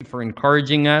for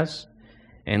encouraging us.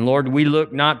 And Lord, we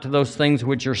look not to those things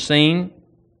which are seen.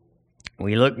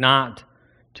 We look not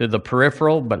to the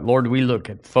peripheral, but Lord, we look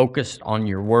at focused on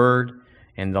your word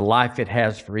and the life it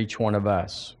has for each one of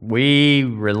us. We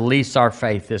release our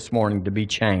faith this morning to be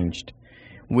changed.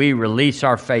 We release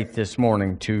our faith this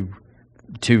morning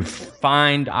to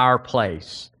find our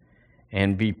place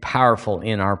and be powerful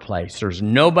in our place. There's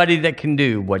nobody that can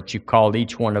do what you called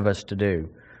each one of us to do.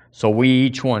 So we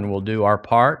each one will do our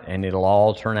part, and it'll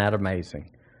all turn out amazing.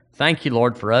 Thank you,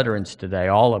 Lord, for utterance today,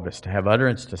 all of us, to have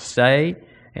utterance to say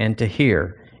and to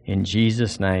hear. In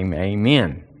Jesus' name,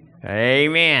 amen.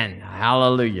 Amen.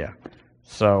 Hallelujah.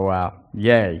 So,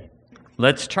 yay.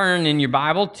 Let's turn in your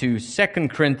Bible to 2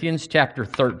 Corinthians chapter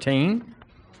 13.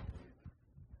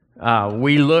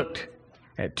 We looked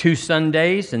at 2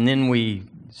 Sundays, and then we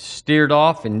steered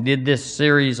off and did this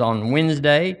series on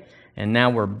Wednesday, and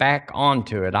now we're back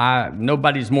onto it.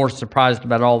 Nobody's more surprised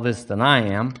about all this than I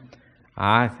am.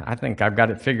 I think I've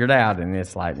got it figured out, and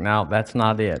it's like, no, that's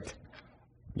not it.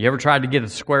 You ever tried to get a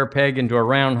square peg into a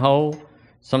round hole?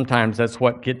 Sometimes that's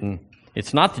what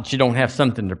it's not that you don't have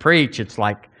something to preach, it's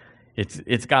like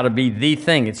it's got to be the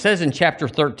thing. It says in chapter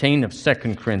 13 of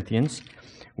 2 Corinthians,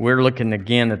 we're looking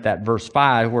again at that verse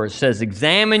 5 where it says,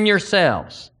 "Examine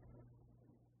yourselves,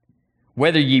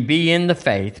 whether ye be in the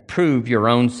faith, prove your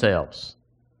own selves."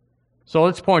 So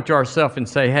let's point to ourselves and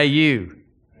say, hey, you,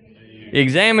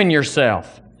 examine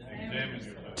yourself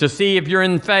to see if you're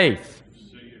in faith.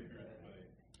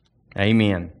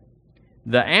 Amen.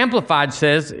 The Amplified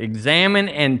says, examine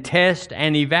and test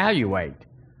and evaluate.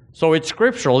 So it's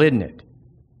scriptural, isn't it?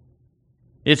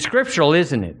 It's scriptural,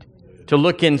 isn't it? To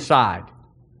look inside.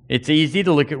 It's easy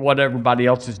to look at what everybody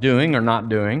else is doing or not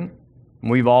doing.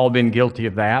 We've all been guilty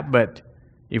of that. But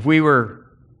if we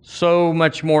were so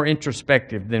much more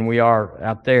introspective than we are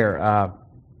out there,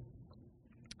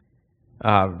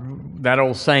 that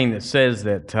old saying that says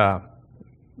that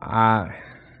I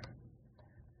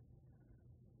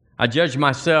judge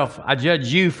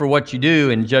you for what you do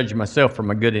and judge myself for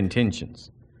my good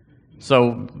intentions.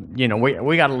 So,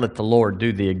 we got to let the Lord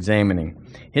do the examining.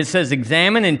 It says,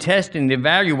 examine and test and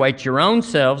evaluate your own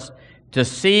selves to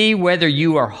see whether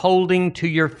you are holding to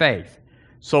your faith.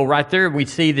 So right there we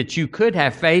see that you could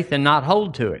have faith and not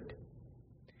hold to it.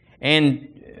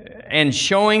 And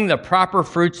showing the proper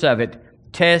fruits of it,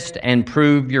 test and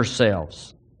prove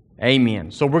yourselves. Amen.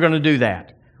 So we're going to do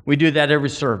that. We do that every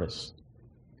service.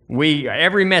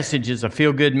 Every message is a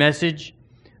feel-good message,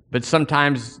 but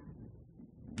sometimes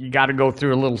you got to go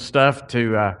through a little stuff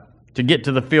to get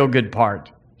to the feel-good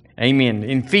part. Amen.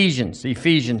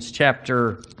 Ephesians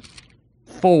chapter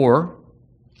 4.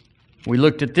 We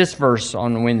looked at this verse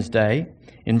on Wednesday.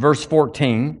 In verse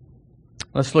 14,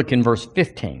 let's look in verse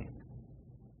 15.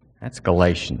 That's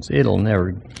Galatians. It'll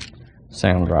never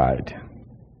sound right.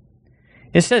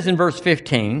 It says in verse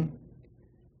 15,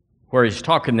 where he's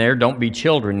talking there, don't be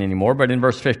children anymore, but in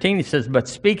verse 15 he says, but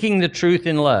speaking the truth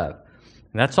in love.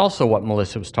 And that's also what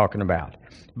Melissa was talking about.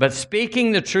 But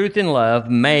speaking the truth in love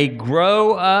may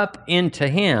grow up into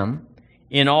him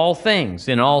in all things,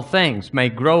 may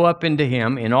grow up into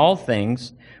him in all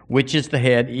things, which is the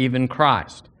head, even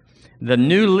Christ. The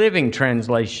New Living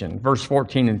Translation, verse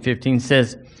 14 and 15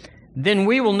 says, then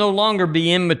we will no longer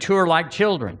be immature like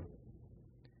children.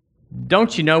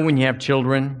 Don't you know when you have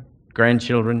children,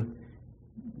 grandchildren,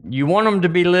 you want them to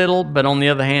be little, but on the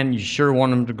other hand, you sure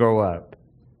want them to grow up.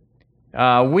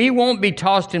 We won't be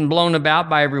tossed and blown about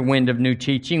by every wind of new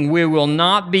teaching. We will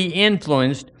not be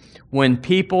influenced when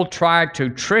people try to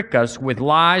trick us with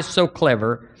lies so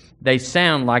clever they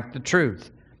sound like the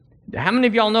truth. How many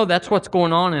of y'all know that's what's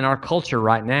going on in our culture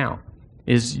right now?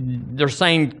 Is they're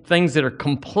saying things that are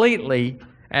completely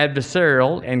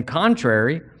adversarial and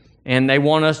contrary, and they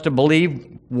want us to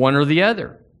believe one or the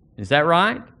other. Is that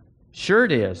right? Sure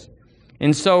it is.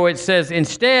 And so it says,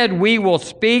 instead, we will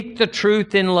speak the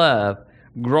truth in love,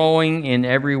 growing in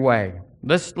every way.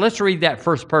 Let's read that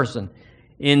first person.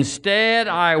 Instead,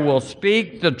 I will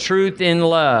speak the truth in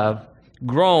love,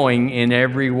 growing in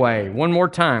every way. One more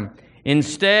time.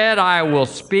 Instead, I will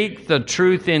speak the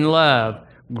truth in love,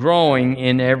 growing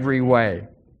in every way.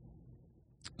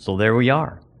 So there we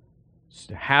are.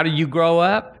 So how do you grow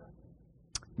up?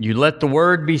 You let the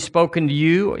word be spoken to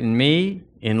you and me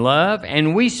in love,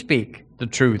 and we speak the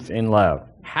truth in love.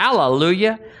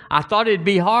 Hallelujah. I thought it'd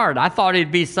be hard. I thought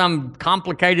it'd be some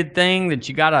complicated thing that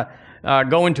you got to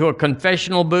go into a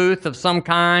confessional booth of some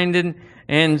kind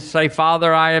and say,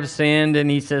 Father, I have sinned. And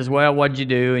he says, well, what'd you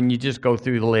do? And you just go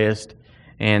through the list.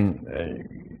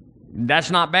 And that's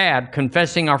not bad.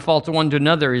 Confessing our faults one to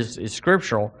another is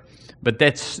scriptural. But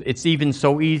it's even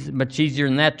so easy, much easier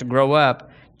than that to grow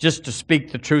up, just to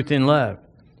speak the truth in love.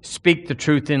 Speak the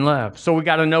truth in love. So we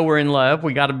got to know we're in love.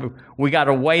 We got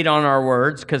to wait on our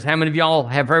words, because how many of y'all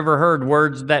have ever heard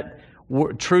words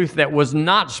truth that was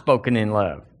not spoken in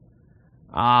love?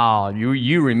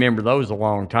 You remember those a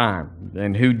long time.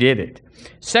 And who did it?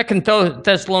 2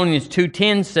 Thessalonians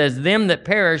 2:10 says, "Them that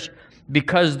perish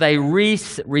because they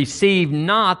receive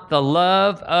not the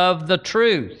love of the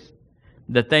truth,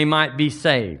 that they might be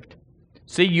saved."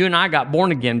 See, you and I got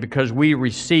born again because we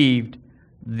received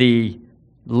the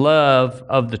love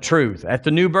of the truth. At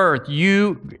the new birth,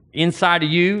 inside of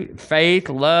you, faith,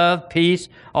 love, peace,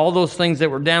 all those things that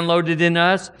were downloaded in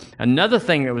us. Another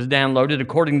thing that was downloaded,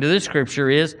 according to this scripture,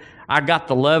 is I got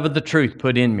the love of the truth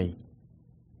put in me.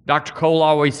 Dr. Cole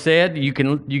always said, you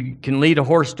can lead a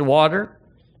horse to water,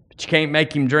 but you can't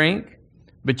make him drink,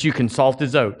 but you can salt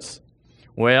his oats.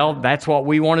 Well, that's what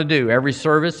we want to do. Every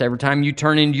service, every time you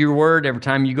turn into your word, every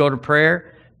time you go to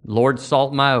prayer, Lord,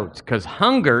 salt my oats, because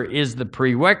hunger is the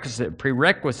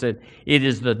prerequisite. It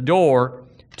is the door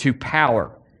to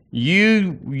power.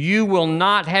 You will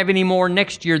not have any more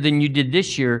next year than you did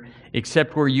this year,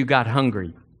 except where you got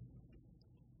hungry.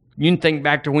 You can think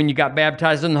back to when you got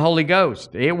baptized in the Holy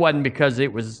Ghost. It wasn't because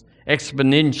it was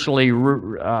exponentially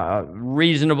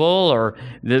reasonable or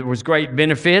there was great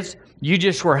benefits. You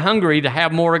just were hungry to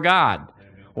have more of God.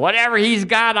 Whatever He's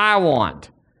got, I want.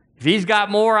 If He's got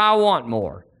more, I want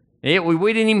more.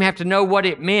 We didn't even have to know what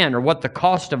it meant or what the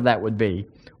cost of that would be.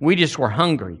 We just were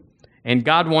hungry. And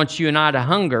God wants you and I to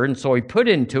hunger, and so He put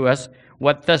into us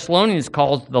what Thessalonians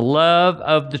calls the love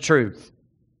of the truth.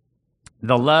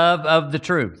 The love of the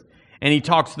truth. And he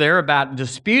talks there about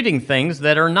disputing things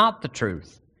that are not the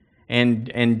truth,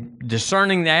 and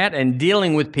discerning that and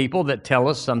dealing with people that tell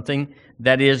us something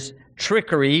that is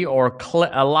trickery or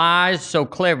lies so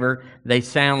clever they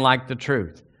sound like the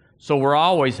truth. So we're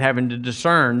always having to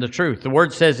discern the truth. The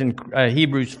Word says in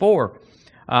Hebrews 4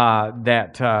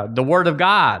 that the Word of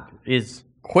God is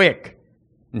quick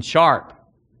and sharp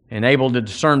and able to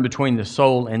discern between the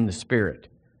soul and the spirit.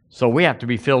 So we have to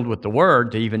be filled with the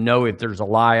Word to even know if there's a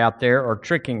lie out there or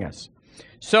tricking us.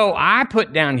 So I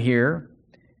put down here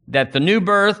that the new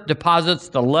birth deposits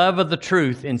the love of the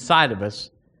truth inside of us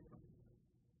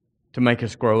to make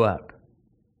us grow up.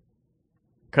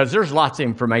 Because there's lots of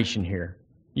information here.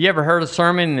 You ever heard a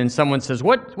sermon and someone says,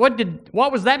 what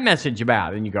was that message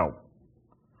about? And you go,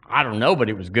 I don't know, but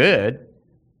it was good.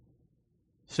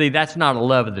 See, that's not a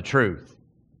love of the truth.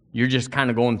 You're just kind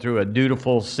of going through a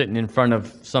dutiful sitting in front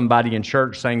of somebody in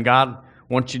church saying, God,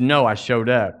 I want you to know I showed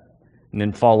up, and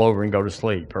then fall over and go to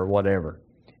sleep or whatever.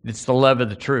 It's the love of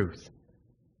the truth.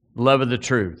 Love of the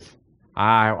truth.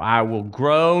 I will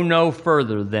grow no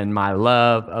further than my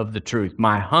love of the truth.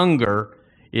 My hunger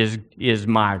is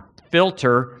my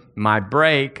filter, my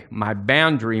break, my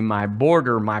boundary, my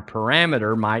border, my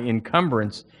parameter, my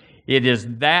encumbrance.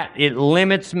 It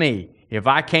limits me. If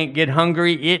I can't get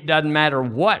hungry, it doesn't matter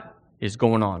what is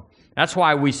going on. That's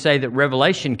why we say that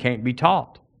revelation can't be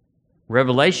taught.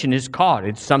 Revelation is caught.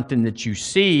 It's something that you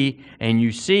see and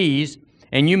you seize,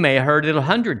 and you may have heard it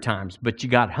 100 times, but you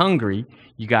got hungry,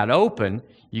 you got open,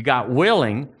 you got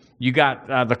willing, you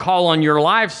got the call on your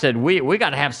life said, we got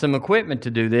to have some equipment to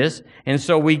do this, and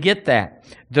so we get that.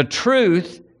 The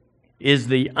truth is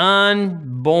the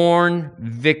unborn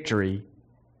victory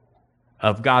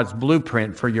of God's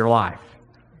blueprint for your life.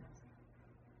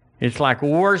 It's like,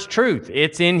 well, where's truth?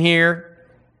 It's in here,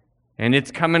 and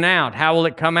it's coming out. How will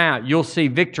it come out? You'll see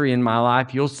victory in my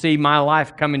life. You'll see my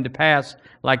life coming to pass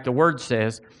like the Word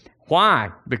says. Why?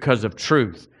 Because of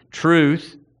truth.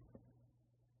 Truth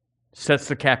sets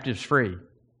the captives free.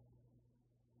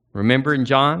 Remember in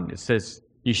John, it says,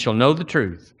 you shall know the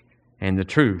truth, and the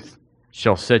truth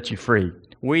shall set you free.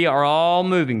 We are all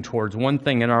moving towards one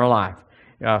thing in our life.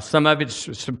 Some of it's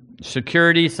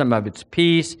security, some of it's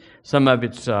peace, some of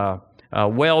it's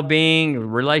well-being,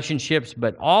 relationships,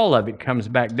 but all of it comes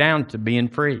back down to being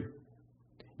free.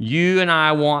 You and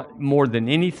I want more than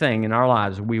anything in our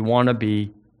lives, we want to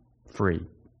be free.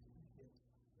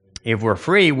 If we're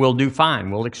free, we'll do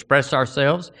fine. We'll express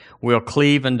ourselves. We'll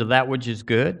cleave unto that which is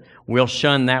good. We'll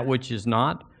shun that which is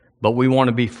not. But we want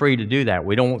to be free to do that.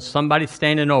 We don't want somebody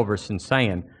standing over us and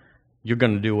saying, you're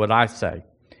going to do what I say.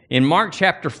 In Mark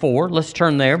chapter 4, let's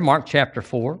turn there, Mark chapter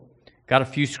 4. Got a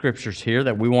few scriptures here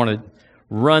that we want to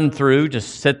run through to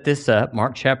set this up.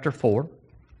 Mark chapter 4.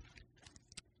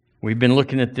 We've been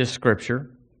looking at this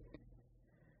scripture.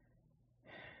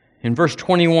 In verse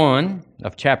 21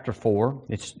 of chapter 4,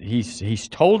 he's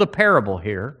told a parable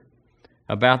here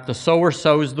about the sower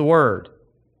sows the word.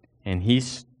 And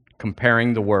he's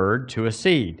comparing the word to a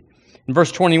seed. In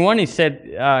verse 21, he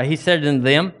said unto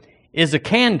them, is a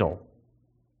candle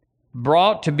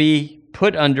brought to be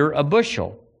put under a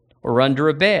bushel or under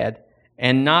a bed,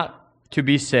 and not to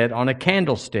be set on a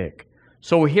candlestick.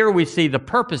 So here we see the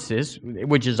purposes,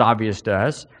 which is obvious to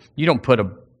us. You don't put a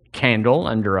candle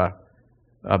under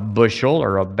a bushel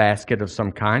or a basket of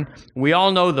some kind. We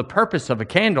all know the purpose of a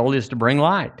candle is to bring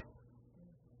light.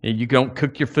 You don't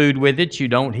cook your food with it. You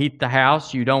don't heat the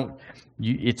house.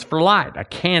 It's for light. A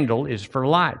candle is for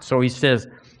light. So he says,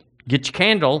 get your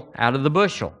candle out of the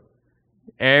bushel.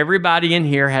 Everybody in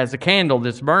here has a candle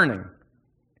that's burning.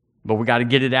 But we got to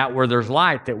get it out where there's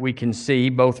light that we can see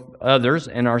both others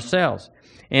and ourselves.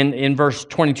 And in verse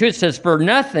 22 it says,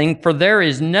 for there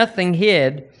is nothing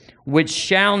hid which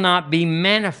shall not be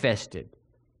manifested.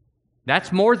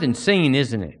 That's more than seen,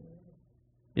 isn't it?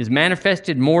 Is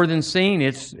manifested more than seen?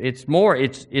 It's more.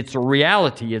 It's a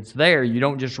reality. It's there. You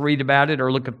don't just read about it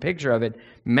or look at a picture of it.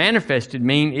 Manifested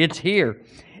mean it's here.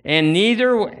 And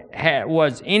neither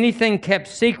was anything kept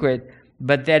secret,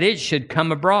 but that it should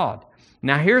come abroad.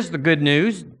 Now here's the good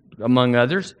news, among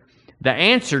others. The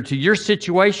answer to your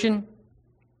situation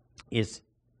is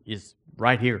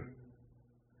right here.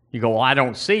 You go, well, I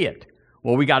don't see it.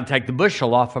 Well, we got to take the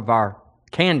bushel off of our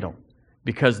candle,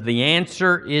 because the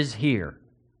answer is here.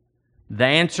 The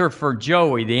answer for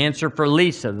Joey, the answer for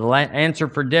Lisa, the answer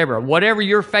for Deborah, whatever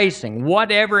you're facing,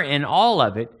 whatever in all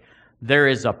of it, there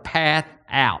is a path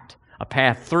out, a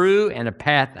path through and a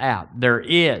path out. There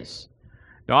is.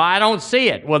 No, I don't see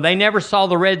it. Well, they never saw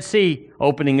the Red Sea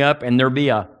opening up and there'd be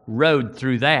a road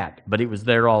through that, but it was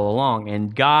there all along.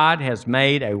 And God has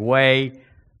made a way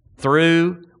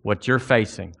through what you're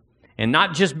facing. And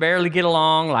not just barely get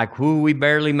along like, we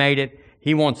barely made it.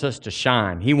 He wants us to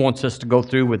shine. He wants us to go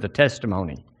through with a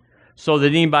testimony, so that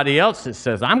anybody else that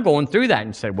says, I'm going through that,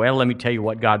 and say, well, let me tell you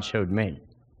what God showed me.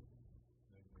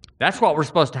 That's what we're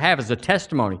supposed to have, is a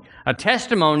testimony. A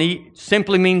testimony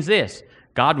simply means this: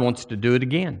 God wants to do it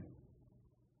again.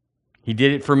 He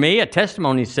did it for me. A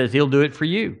testimony says He'll do it for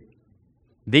you.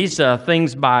 These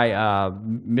things by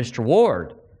Mr.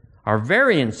 Ward are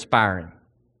very inspiring.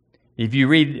 If you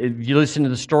listen to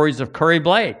the stories of Curry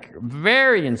Blake,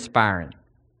 very inspiring.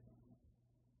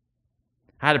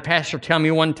 I had a pastor tell me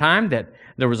one time that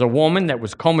there was a woman that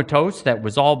was comatose, that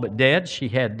was all but dead. She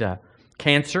had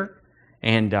cancer,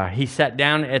 and he sat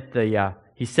down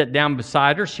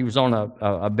beside her. She was on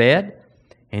a bed,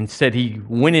 and said he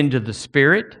went into the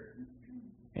spirit.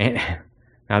 And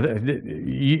now,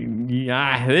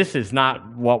 this is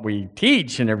not what we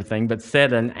teach and everything, but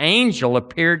said an angel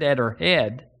appeared at her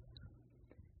head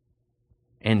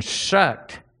and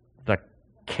sucked the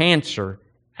cancer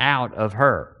out of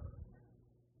her.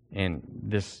 And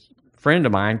this friend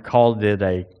of mine called it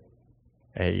a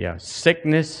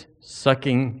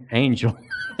sickness-sucking angel.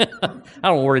 I don't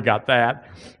know where he got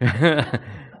that.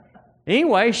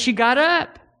 Anyway, she got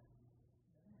up.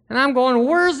 And I'm going,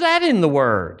 where's that in the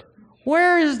Word?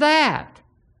 Where is that?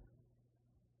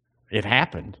 It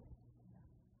happened.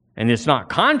 And it's not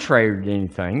contrary to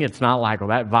anything. It's not like, well,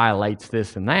 that violates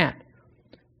this and that.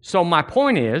 So my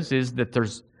point is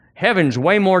that heaven's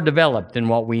way more developed than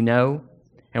what we know,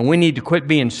 and we need to quit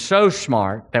being so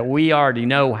smart that we already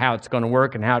know how it's going to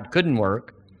work and how it couldn't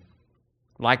work.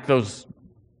 Like those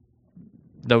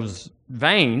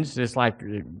veins, it's like,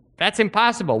 that's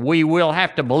impossible. We will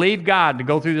have to believe God to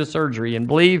go through the surgery and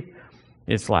believe.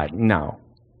 It's like, no,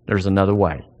 there's another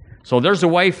way. So there's a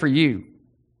way for you,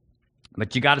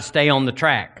 but you got to stay on the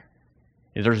track.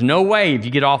 There's no way if you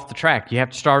get off the track, you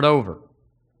have to start over.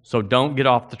 So don't get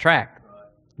off the track.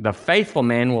 The faithful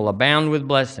man will abound with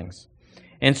blessings.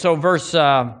 And so verse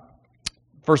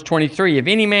 23, if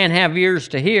any man have ears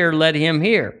to hear, let him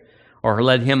hear, or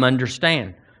let him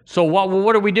understand. So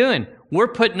what are we doing? We're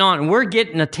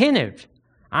getting attentive.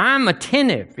 I'm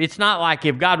attentive. It's not like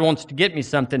if God wants to get me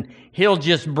something, He'll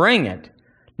just bring it.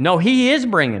 No, He is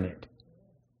bringing it.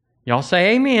 Y'all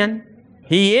say amen.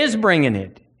 He is bringing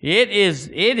it. It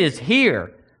is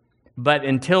here. But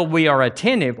until we are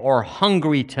attentive or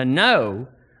hungry to know,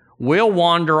 we'll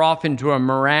wander off into a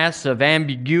morass of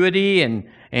ambiguity and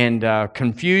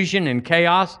confusion and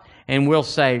chaos, and we'll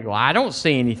say, well, I don't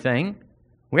see anything.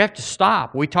 We have to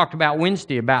stop. We talked about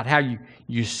Wednesday about how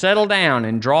you settle down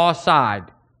and draw aside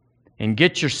and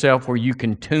get yourself where you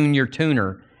can tune your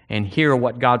tuner and hear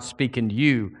what God's speaking to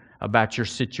you about your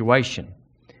situation.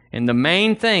 And the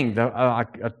main thing,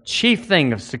 a chief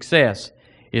thing of success,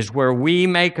 is where we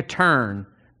make a turn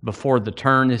before the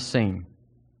turn is seen.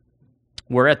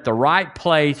 We're at the right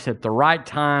place at the right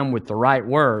time with the right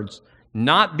words,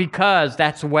 not because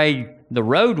that's the way the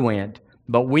road went,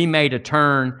 but we made a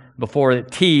turn before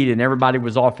it teed and everybody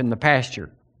was off in the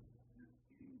pasture.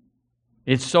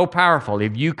 It's so powerful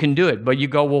if you can do it. But you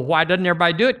go, well, why doesn't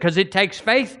everybody do it? Because it takes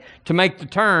faith to make the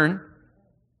turn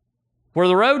where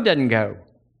the road doesn't go.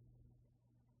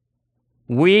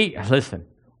 We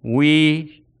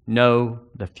know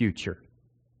the future.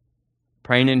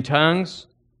 Praying in tongues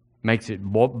makes it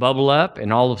bubble up,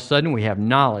 and all of a sudden we have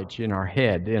knowledge in our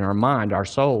head, in our mind, our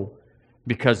soul,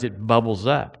 because it bubbles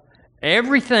up.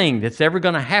 Everything that's ever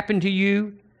going to happen to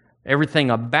you, everything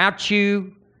about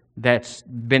you that's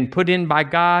been put in by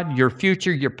God, your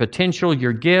future, your potential,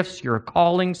 your gifts, your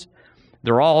callings,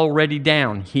 they're all already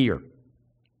down here.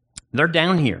 They're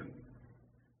down here.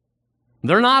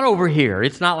 They're not over here.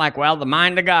 It's not like, well, the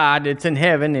mind of God, it's in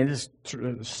heaven, and it's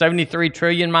 73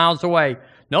 trillion miles away.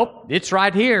 Nope, it's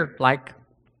right here. Like,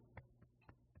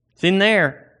 it's in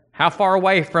there. How far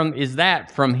away is that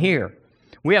from here?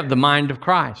 We have the mind of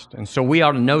Christ, and so we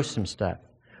ought to know some stuff.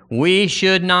 We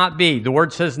should not be, the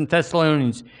word says in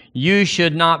Thessalonians, you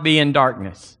should not be in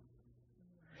darkness.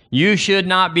 You should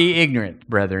not be ignorant,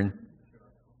 brethren.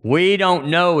 We don't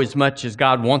know as much as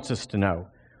God wants us to know.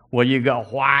 Well, you go,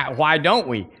 why don't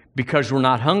we? Because we're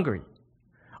not hungry.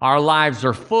 Our lives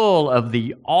are full of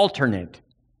the alternate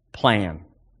plan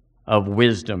of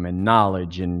wisdom and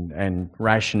knowledge and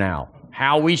rationale.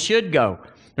 How we should go.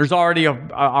 There's already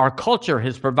our culture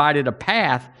has provided a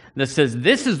path that says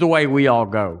this is the way we all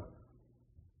go.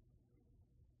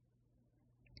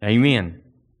 Amen.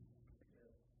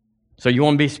 So you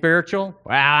want to be spiritual?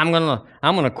 Well, I'm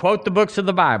gonna quote the books of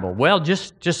the Bible. Well,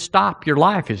 just stop your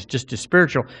life. It's just as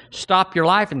spiritual. Stop your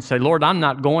life and say, Lord, I'm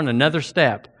not going another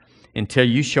step until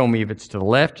you show me if it's to the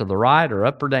left or the right or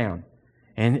up or down.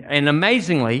 And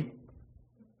amazingly,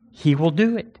 He will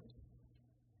do it.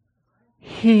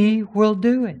 He will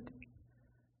do it.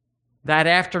 That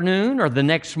afternoon or the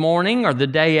next morning or the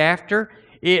day after,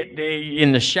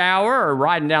 in the shower or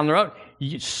riding down the road,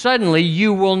 suddenly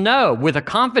you will know with a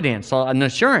confidence, an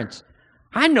assurance,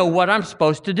 I know what I'm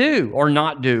supposed to do or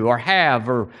not do or have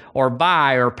or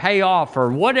buy or pay off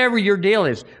or whatever your deal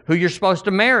is, who you're supposed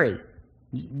to marry.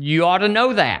 You ought to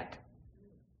know that.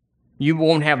 You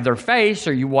won't have their face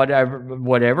or you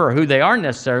whatever or who they are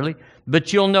necessarily,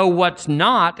 but you'll know what's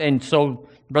not. And so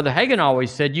Brother Hagin always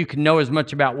said you can know as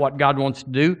much about what God wants to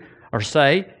do or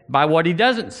say by what He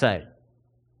doesn't say,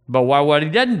 but by what He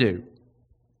doesn't do.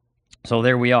 So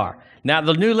there we are. Now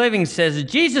the New Living says,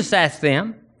 Jesus asked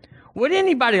them, would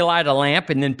anybody light a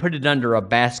lamp and then put it under a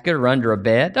basket or under a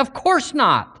bed? Of course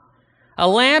not. A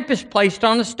lamp is placed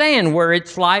on a stand where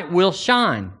its light will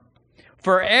shine.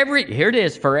 Here it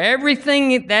is, for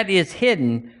everything that is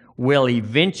hidden will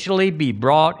eventually be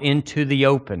brought into the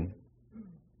open.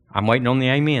 I'm waiting on the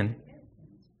amen.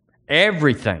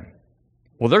 Everything.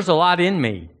 Well, there's a lot in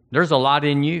me. There's a lot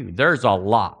in you. There's a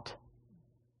lot.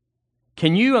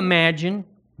 Can you imagine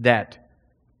that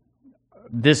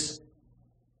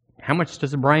how much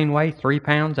does a brain weigh? 3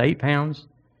 pounds, 8 pounds?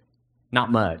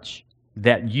 Not much.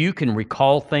 That you can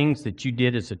recall things that you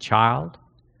did as a child,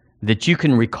 that you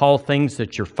can recall things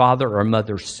that your father or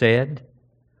mother said,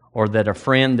 or that a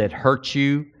friend that hurt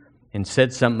you and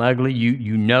said something ugly,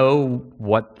 you know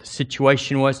what the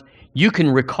situation was. You can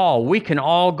recall. We can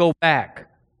all go back.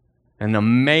 An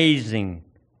amazing.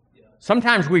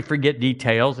 Sometimes we forget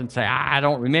details and say, I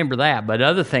don't remember that, but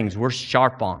other things we're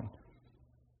sharp on.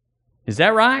 Is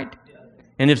that right?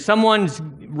 And if someone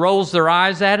rolls their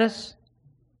eyes at us,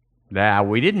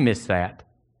 we didn't miss that.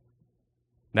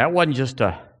 That wasn't just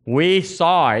we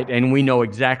saw it and we know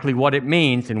exactly what it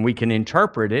means and we can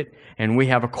interpret it and we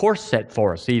have a course set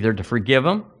for us, either to forgive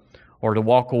them or to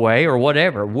walk away or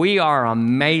whatever. We are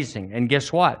amazing. And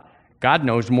guess what? God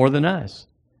knows more than us.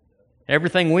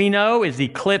 Everything we know is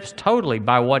eclipsed totally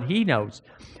by what He knows.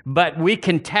 But we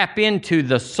can tap into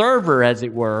the server, as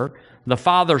it were, the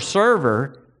Father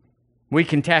server. We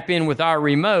can tap in with our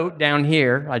remote down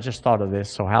here. I just thought of this,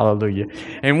 so hallelujah.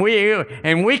 And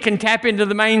we can tap into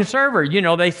the main server. You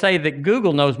know, they say that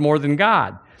Google knows more than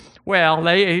God. Well,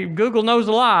 Google knows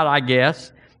a lot, I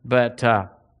guess, but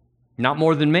not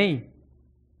more than me.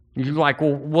 You're like,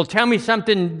 well, tell me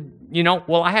something,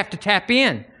 well, I have to tap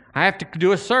in. I have to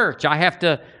do a search. I have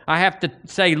to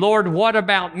say, Lord, what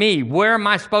about me? Where am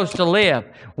I supposed to live?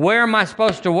 Where am I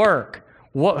supposed to work?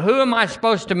 Who am I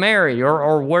supposed to marry?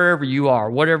 Or wherever you are,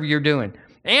 whatever you're doing.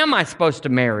 Am I supposed to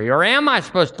marry? Or am I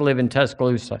supposed to live in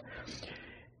Tuscaloosa?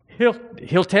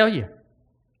 He'll tell you.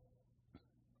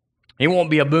 It won't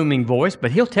be a booming voice,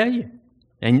 but He'll tell you.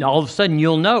 And all of a sudden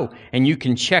you'll know. And you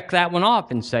can check that one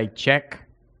off and say, check.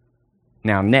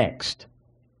 Now next.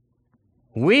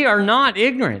 We are not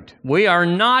ignorant. We are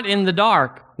not in the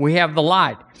dark. we have the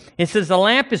light. It says, the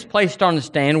lamp is placed on a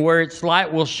stand where its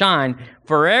light will shine,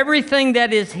 for everything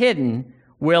that is hidden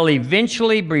will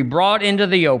eventually be brought into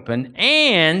the open,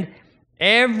 and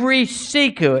every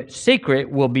secret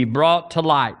will be brought to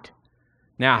light.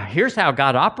 Now, here's how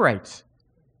God operates.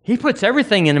 He puts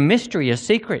everything in a mystery, a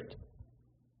secret.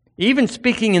 Even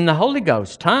speaking in the Holy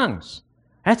Ghost, tongues.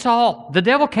 That's all. The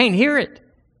devil can't hear it.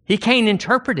 He can't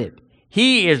interpret it.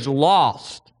 He is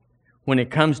lost when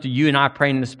it comes to you and I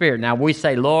praying in the Spirit. Now, we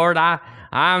say, Lord, I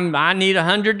need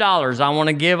 $100. I want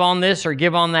to give on this or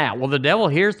give on that. Well, the devil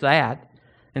hears that.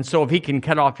 And so if he can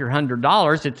cut off your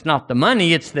 $100, it's not the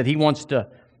money, it's that he wants to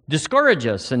discourage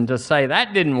us and to say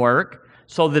that didn't work,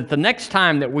 so that the next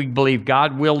time that we believe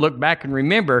God, we'll look back and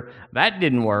remember that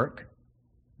didn't work.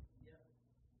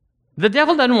 The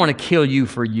devil doesn't want to kill you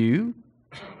for you.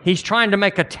 He's trying to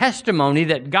make a testimony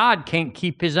that God can't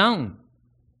keep his own.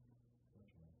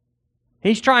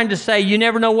 He's trying to say you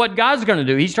never know what God's going to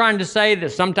do. He's trying to say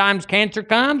that sometimes cancer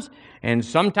comes and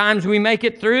sometimes we make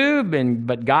it through,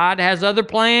 but God has other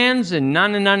plans and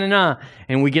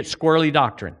and we get squirrely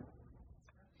doctrine.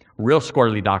 Real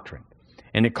squirrely doctrine.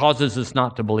 And it causes us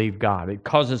not to believe God. It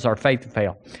causes our faith to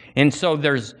fail. And so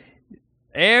there's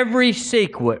every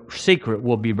secret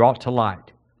will be brought to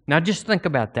light. Now just think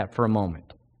about that for a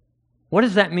moment. What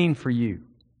does that mean for you?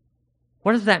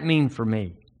 What does that mean for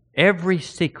me? Every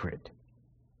secret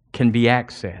can be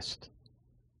accessed.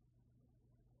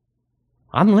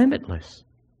 I'm limitless.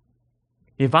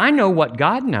 If I know what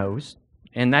God knows,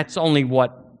 and that's only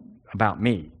about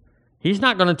me, He's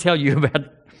not going to tell you about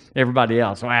everybody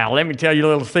else. Well, let me tell you a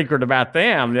little secret about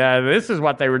them. This is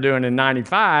what they were doing in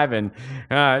 95, and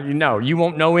you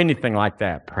won't know anything like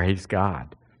that. Praise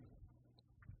God.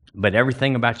 But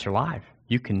everything about your life,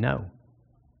 you can know.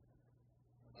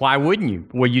 Why wouldn't you?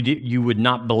 Well, you would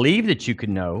not believe that you could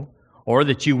know, or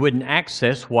that you wouldn't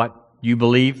access what you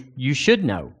believe you should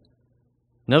know.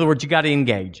 In other words, you got to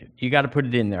engage it. You got to put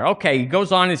it in there. Okay, he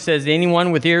goes on and says,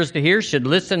 anyone with ears to hear should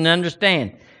listen and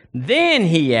understand. Then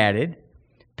he added,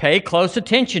 pay close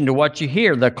attention to what you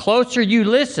hear. The closer you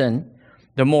listen,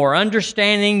 the more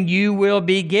understanding you will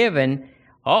be given.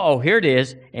 Here it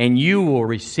is. And you will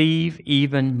receive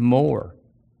even more.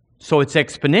 So it's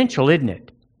exponential, isn't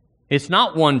it? It's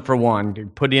not one for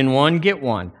one. Put in one, get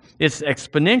one. It's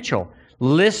exponential.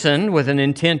 Listen with an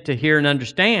intent to hear and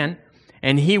understand,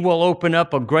 and He will open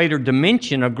up a greater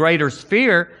dimension, a greater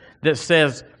sphere that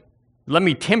says, let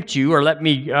me tempt you or let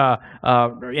me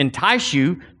entice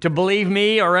you to believe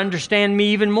me or understand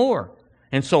me even more.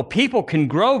 And so people can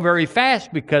grow very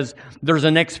fast because there's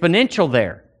an exponential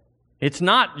there. It's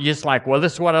not just like, well,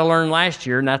 this is what I learned last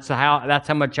year, and that's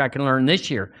how much I can learn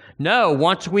this year. No,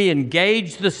 once we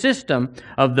engage the system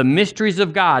of the mysteries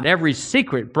of God, every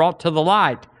secret brought to the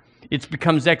light, it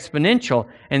becomes exponential,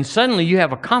 and suddenly you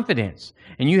have a confidence,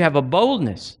 and you have a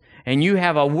boldness, and you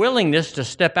have a willingness to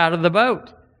step out of the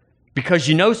boat because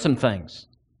you know some things.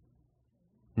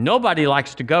 Nobody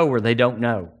likes to go where they don't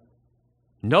know.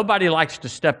 Nobody likes to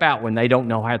step out when they don't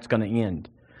know how it's going to end.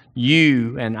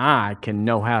 You and I can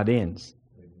know how it ends.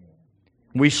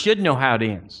 We should know how it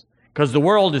ends because the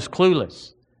world is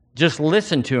clueless. Just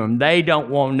listen to them. They don't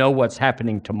want to know what's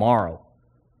happening tomorrow.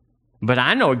 But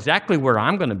I know exactly where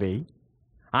I'm going to be.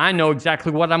 I know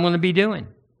exactly what I'm going to be doing.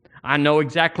 I know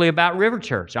exactly about River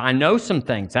Church. I know some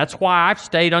things. That's why I've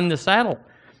stayed on the saddle.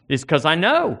 It's because I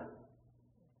know.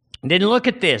 Didn't look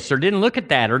at this or didn't look at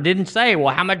that or didn't say,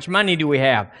 well, how much money do we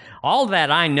have? All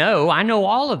that I know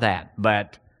all of that,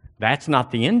 but that's not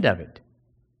the end of it.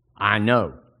 I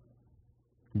know.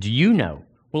 Do you know?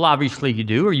 Well, obviously you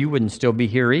do, or you wouldn't still be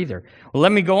here either. Well,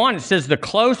 let me go on. It says, the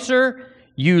closer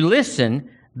you listen,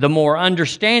 the more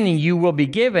understanding you will be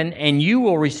given, and you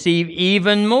will receive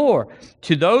even more.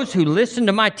 To those who listen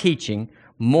to my teaching,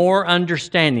 more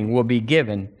understanding will be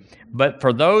given. But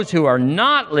for those who are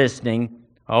not listening,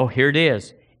 here it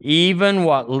is. Even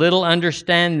what little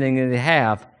understanding they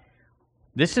have,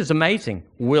 this is amazing,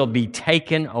 will be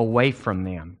taken away from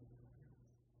them.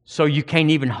 So you can't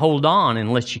even hold on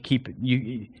unless you keep it.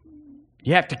 You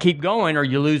have to keep going or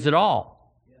you lose it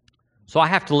all. So I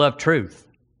have to love truth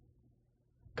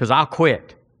because I'll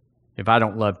quit if I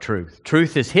don't love truth.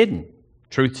 Truth is hidden.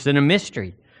 Truth's in a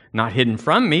mystery. Not hidden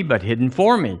from me, but hidden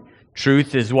for me.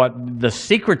 Truth is what the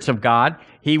secrets of God.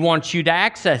 He wants you to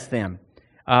access them.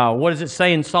 What does it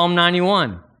say in Psalm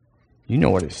 91? You know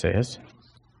what it says,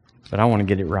 but I want to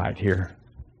get it right here.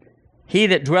 He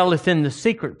that dwelleth in the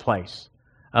secret place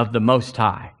of the Most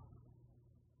High.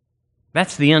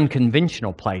 That's the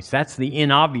unconventional place. That's the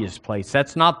inobvious place.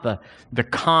 That's not the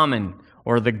common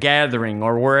or the gathering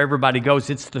or where everybody goes.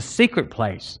 It's the secret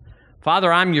place.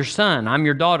 Father, I'm your son. I'm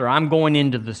your daughter. I'm going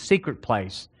into the secret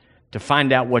place to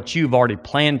find out what you've already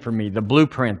planned for me, the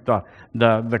blueprint,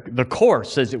 the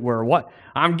course, as it were. What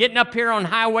I'm getting up here on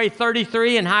Highway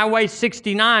 33 and Highway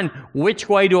 69. Which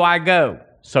way do I go,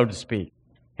 so to speak?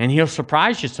 And he'll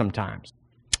surprise you sometimes.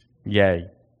 Yea.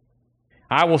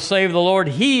 I will save the Lord.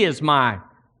 He is my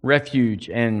refuge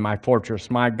and my fortress,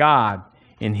 my God.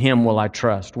 In him will I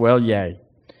trust. Well, yea.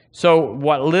 So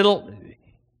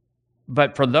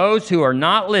but for those who are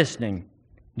not listening,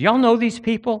 do y'all know these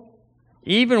people?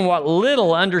 Even what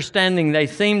little understanding they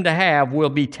seem to have will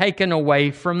be taken away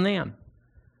from them.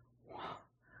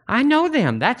 I know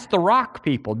them. That's the rock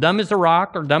people. Dumb as a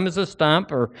rock or dumb as a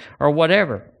stump or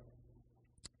whatever.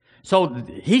 So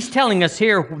he's telling us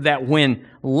here that when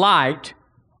light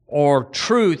or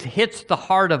truth hits the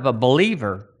heart of a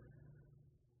believer,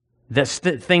 that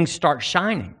things start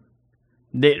shining.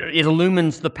 It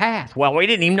illumines the path. Well, we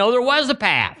didn't even know there was a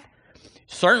path.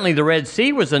 Certainly the Red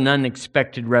Sea was an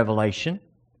unexpected revelation.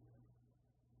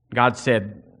 God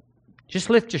said, just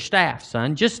lift your staff,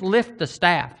 son. Just lift the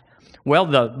staff. Well,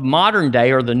 the modern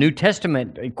day or the New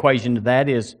Testament equation to that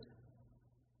is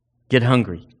get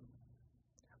hungry.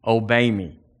 Obey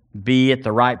me. Be at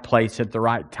the right place at the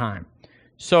right time.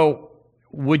 So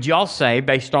would y'all say,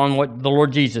 based on what the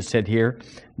Lord Jesus said here,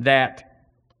 that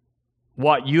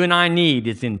what you and I need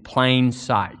is in plain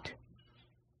sight?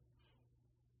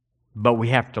 But we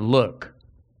have to look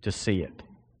to see it.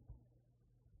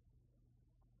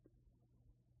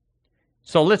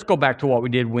 So let's go back to what we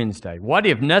did Wednesday. What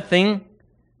if nothing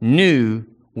new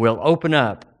will open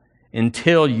up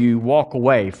until you walk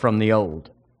away from the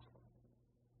old?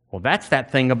 Well, that's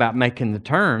that thing about making the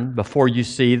turn before you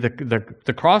see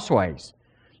the crossways.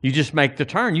 You just make the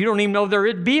turn. You don't even know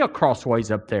there'd be a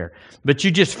crossways up there, but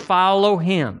you just follow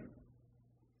him.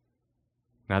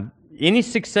 Now, any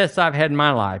success I've had in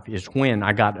my life is when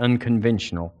I got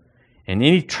unconventional, and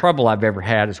any trouble I've ever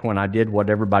had is when I did what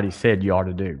everybody said you ought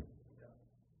to do.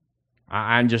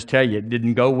 I just tell you, it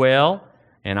didn't go well,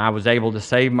 and I was able to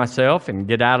save myself and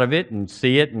get out of it and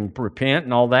see it and repent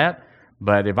and all that.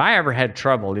 But if I ever had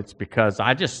trouble, it's because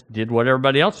I just did what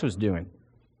everybody else was doing.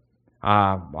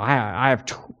 I have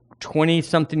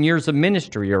 20-something years of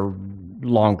ministry or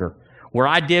longer where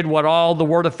I did what all the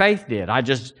Word of Faith did. I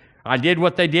did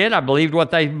what they did. I believed what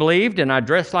they believed, and I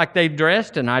dressed like they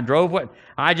dressed, and I drove what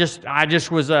I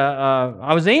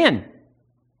was in.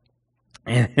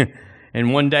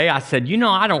 And one day I said,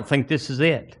 I don't think this is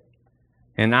it.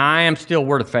 And I am still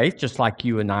Word of Faith, just like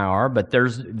you and I are, but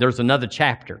there's another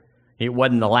chapter. It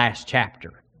wasn't the last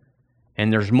chapter.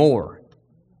 And there's more.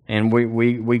 And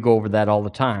we go over that all the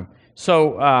time.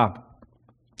 So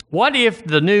what if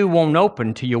the new won't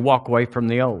open till you walk away from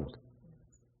the old?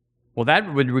 Well,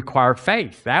 that would require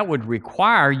faith. That would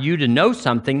require you to know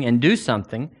something and do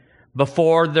something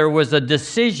before there was a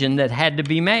decision that had to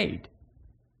be made.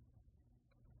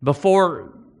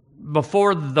 Before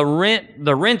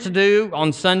the rent's due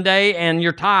on Sunday and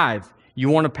your tithe. You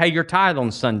want to pay your tithe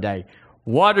on Sunday.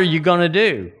 What are you going to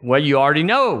do? Well, you already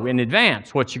know in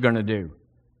advance what you're going to do.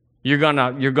 You're going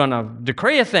to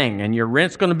decree a thing, and your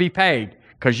rent's going to be paid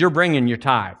because you're bringing your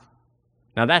tithe.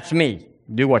 Now, that's me.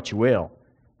 Do what you will.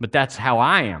 But that's how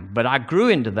I am. But I grew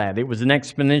into that. It was an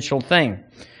exponential thing.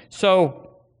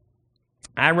 So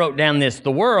I wrote down this.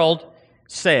 The world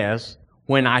says,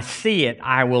 when I see it,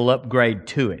 I will upgrade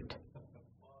to it.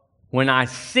 When I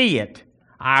see it,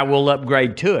 I will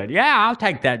upgrade to it. Yeah, I'll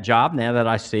take that job now that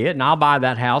I see it, and I'll buy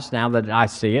that house now that I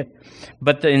see it.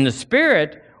 But in the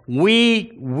Spirit,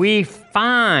 we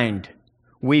find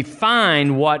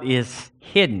what is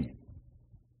hidden.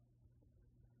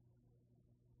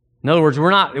 In other words,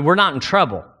 we're not in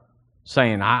trouble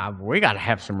saying, we got to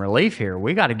have some relief here.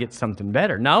 We got to get something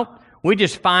better. No, we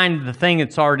just find the thing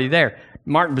that's already there.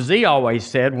 Martin Bazzi always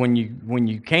said, when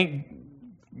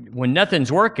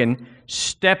nothing's working,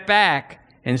 step back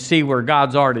and see where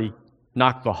God's already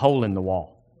knocked the hole in the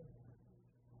wall.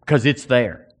 Because it's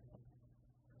there.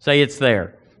 Say it's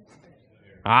there.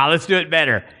 Let's do it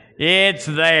better. It's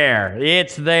there.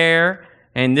 It's there.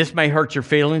 And this may hurt your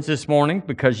feelings this morning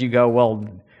because you go, well,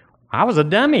 I was a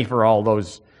dummy for all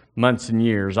those months and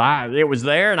years. It was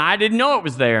there and I didn't know it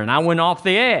was there and I went off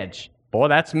the edge. Boy,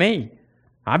 that's me.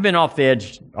 I've been off the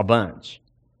edge a bunch.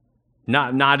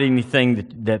 Not anything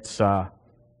that's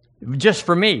just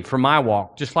for me, for my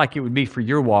walk, just like it would be for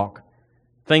your walk.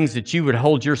 Things that you would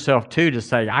hold yourself to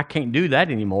say, I can't do that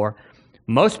anymore.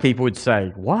 Most people would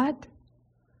say, what?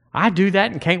 I do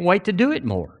that and can't wait to do it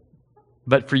more.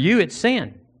 But for you, it's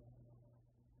sin.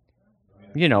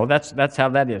 That's how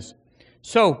that is.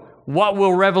 So what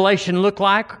will revelation look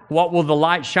like? What will the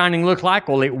light shining look like?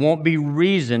 Well, it won't be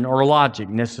reason or logic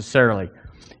necessarily.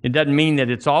 It doesn't mean that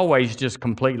it's always just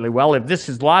completely, well, if this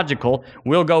is logical,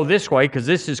 we'll go this way because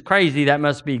this is crazy, that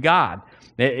must be God.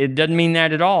 It doesn't mean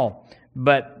that at all.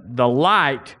 But the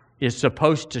light is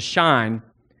supposed to shine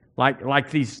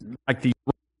like these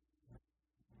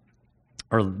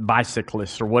or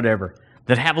bicyclists or whatever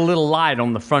that have a little light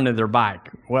on the front of their bike.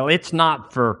 Well, it's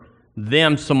not for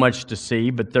them so much to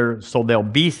see, but so they'll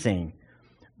be seen.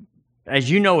 As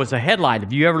you know, as a headlight,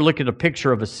 if you ever look at a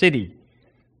picture of a city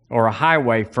or a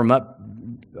highway from up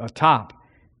top,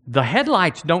 the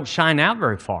headlights don't shine out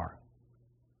very far.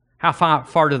 How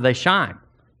far do they shine?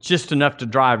 Just enough to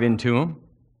drive into them.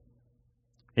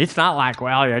 It's not like,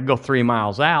 well, I'd go 3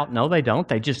 miles out. No, they don't.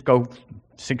 They just go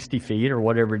 60 feet or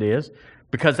whatever it is,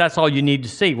 because that's all you need to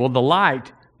see. Well, the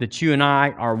light that you and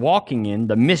I are walking in,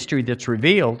 the mystery that's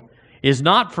revealed, is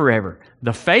not forever.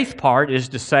 The faith part is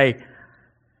to say,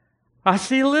 I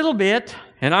see a little bit,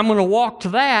 and I'm going to walk to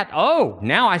that. Oh,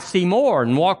 now I see more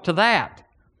and walk to that.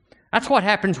 That's what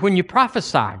happens when you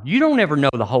prophesy. You don't ever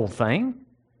know the whole thing.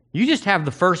 You just have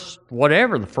the first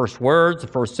whatever, the first words, the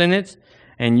first sentence,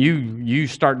 and you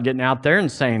start getting out there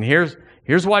and saying, here's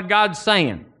what God's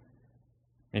saying.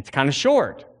 It's kind of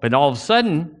short, but all of a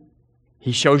sudden,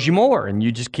 He shows you more, and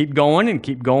you just keep going and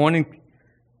keep going. And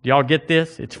do y'all get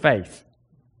this? It's faith.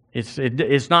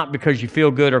 It's not because you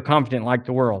feel good or confident like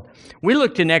the world. We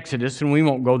looked in Exodus, and we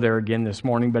won't go there again this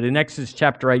morning, but in Exodus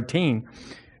chapter 18,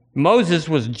 Moses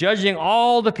was judging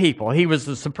all the people. He was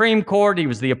the supreme court. He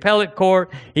was the appellate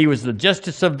court. He was the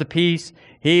justice of the peace.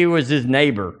 He was his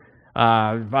neighbor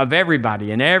of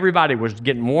everybody, and everybody was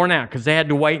getting worn out because they had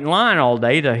to wait in line all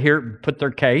day to put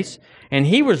their case, and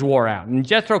he was wore out. And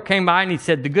Jethro came by and he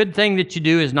said, the good thing that you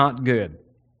do is not good.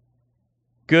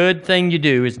 Good thing you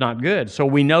do is not good. So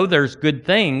we know there's good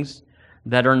things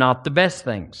that are not the best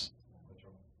things.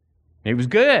 It was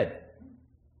good.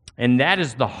 And that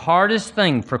is the hardest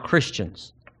thing for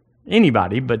Christians,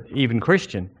 anybody, but even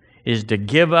Christian, is to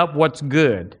give up what's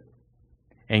good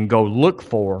and go look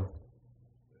for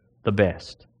the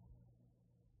best.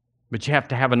 But you have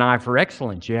to have an eye for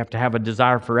excellence. You have to have a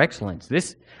desire for excellence.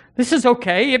 This is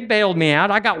okay. It bailed me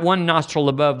out. I got one nostril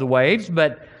above the waves,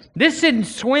 but this isn't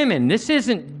swimming. This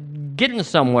isn't getting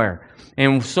somewhere.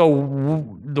 And so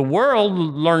the world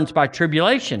learns by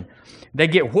tribulation. They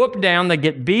get whooped down. They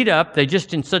get beat up. They're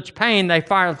just in such pain. They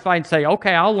finally say,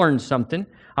 okay, I'll learn something.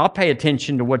 I'll pay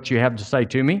attention to what you have to say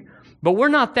to me. But we're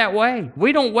not that way.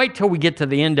 We don't wait till we get to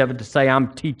the end of it to say,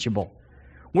 I'm teachable.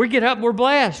 We get up, we're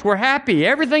blessed, we're happy.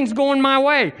 Everything's going my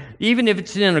way, even if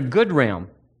it's in a good realm.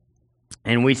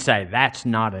 And we say, that's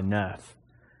not enough.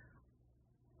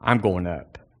 I'm going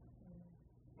up.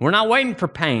 We're not waiting for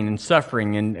pain and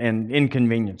suffering and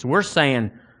inconvenience. We're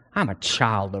saying, I'm a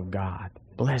child of God.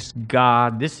 Bless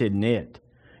God, this isn't it.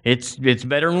 It's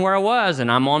better than where I was,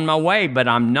 and I'm on my way, but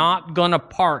I'm not going to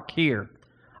park here.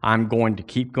 I'm going to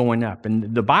keep going up.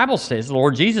 And the Bible says, the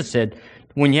Lord Jesus said,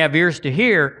 when you have ears to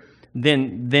hear,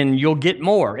 then you'll get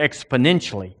more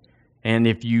exponentially. And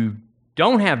if you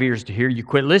don't have ears to hear, you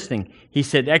quit listening. He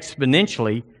said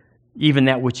exponentially, even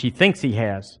that which he thinks he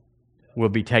has will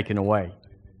be taken away.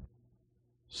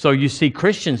 So you see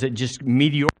Christians that just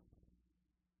mediocre.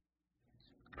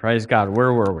 Praise God.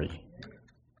 Where were we?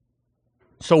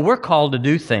 So we're called to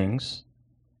do things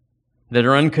that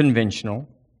are unconventional.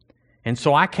 And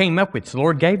so I came up with, the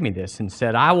Lord gave me this and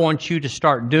said, I want you to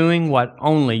start doing what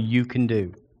only you can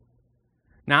do.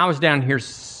 Now, I was down here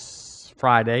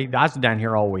Friday. I was down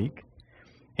here all week.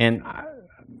 And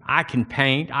I can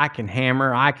paint, I can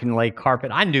hammer, I can lay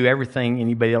carpet. I can do everything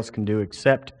anybody else can do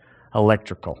except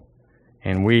electrical.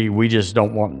 And I just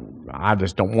don't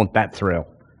want that thrill.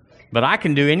 But I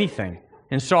can do anything.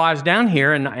 And so I was down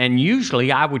here, and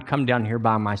usually I would come down here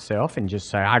by myself and just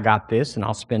say, I got this, and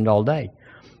I'll spend all day.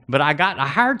 But I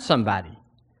hired somebody.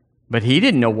 But he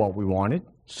didn't know what we wanted.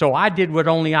 So I did what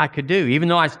only I could do. Even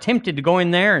though I was tempted to go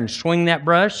in there and swing that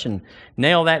brush and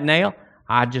nail that nail,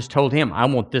 I just told him, I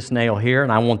want this nail here,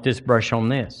 and I want this brush on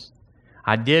this.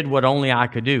 I did what only I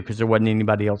could do because there wasn't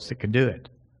anybody else that could do it.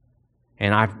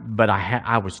 But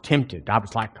I was tempted. I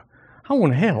was like, I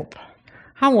want to help.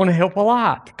 I want to help a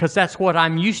lot because that's what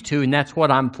I'm used to and that's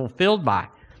what I'm fulfilled by.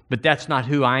 But that's not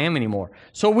who I am anymore.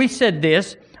 So we said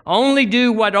this, only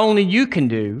do what only you can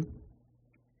do,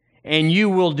 and you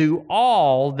will do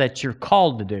all that you're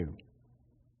called to do.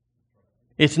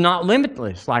 It's not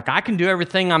limitless. Like I can do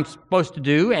everything I'm supposed to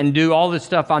do and do all the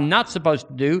stuff I'm not supposed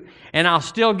to do, and I'll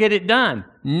still get it done.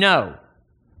 No.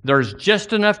 There's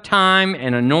just enough time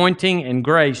and anointing and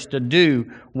grace to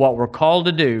do what we're called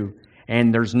to do,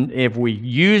 And if we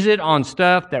use it on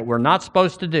stuff that we're not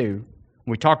supposed to do,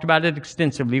 we talked about it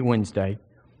extensively Wednesday,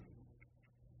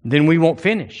 then we won't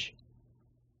finish.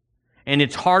 And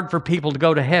it's hard for people to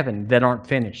go to heaven that aren't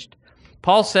finished.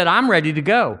 Paul said, I'm ready to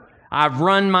go. I've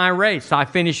run my race. I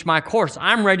finished my course.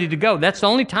 I'm ready to go. That's the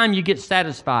only time you get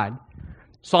satisfied.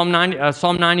 Psalm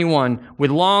 91,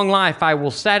 with long life I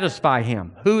will satisfy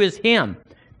him. Who is him?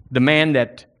 The man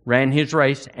that ran his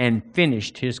race and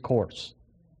finished his course.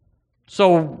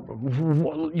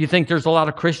 So you think there's a lot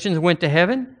of Christians who went to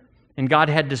heaven and God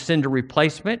had to send a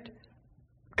replacement?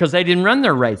 Because they didn't run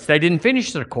their race. They didn't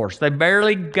finish their course. They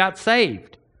barely got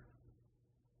saved.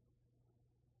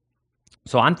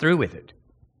 So I'm through with it.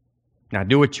 Now,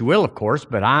 do what you will, of course,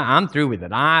 but I'm through with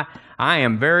it. I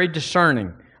am very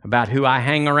discerning about who I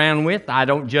hang around with. I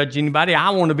don't judge anybody.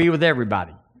 I want to be with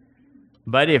everybody.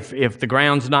 But if the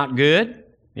ground's not good,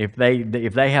 if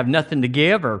they have nothing to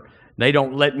give or they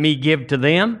don't let me give to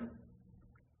them,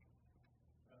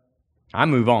 I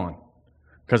move on.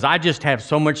 Because I just have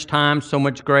so much time, so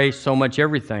much grace, so much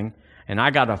everything, and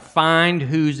I got to find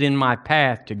who's in my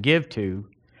path to give to,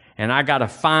 and I got to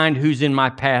find who's in my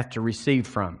path to receive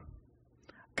from.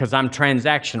 Because I'm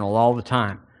transactional all the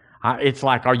time. It's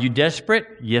like, are you desperate?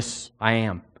 Yes, I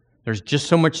am. There's just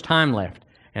so much time left,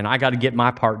 and I got to get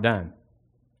my part done.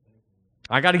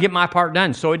 I got to get my part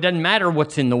done. So it doesn't matter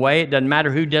what's in the way. It doesn't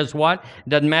matter who does what. It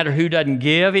doesn't matter who doesn't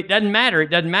give. It doesn't matter. It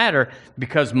doesn't matter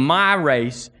because my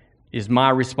race is my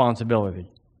responsibility.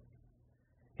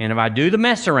 And if I do the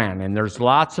mess around, and there's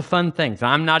lots of fun things,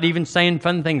 I'm not even saying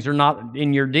fun things are not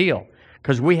in your deal,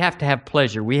 because we have to have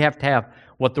pleasure. We have to have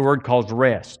what the Word calls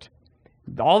rest.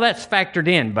 All that's factored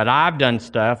in, but I've done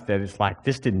stuff that it's like,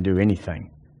 this didn't do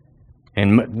anything.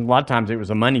 And a lot of times it was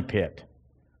a money pit.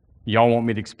 Y'all want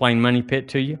me to explain money pit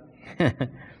to you?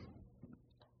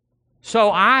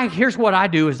 So here's what I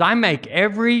do is I make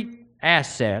every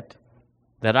asset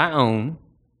that I own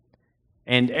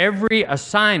and every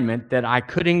assignment that I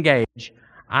could engage,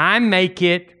 I make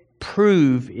it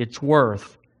prove its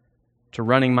worth to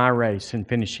running my race and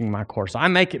finishing my course. I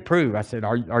make it prove. I said,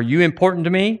 are you important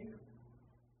to me?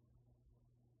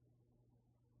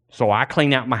 So I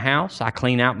clean out my house. I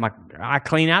clean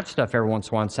out stuff every once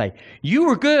in a while and say, you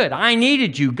were good. I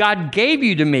needed you. God gave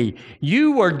you to me.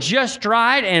 You were just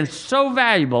right and so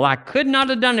valuable. I could not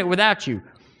have done it without you.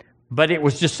 But it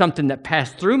was just something that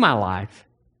passed through my life.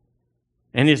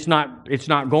 And it's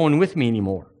not going with me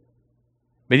anymore.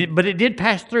 But it did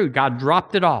pass through. God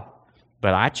dropped it off.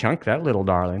 But I chunked that little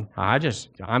darling.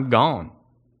 I'm gone.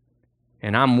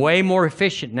 And I'm way more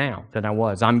efficient now than I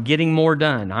was. I'm getting more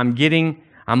done.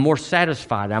 I'm more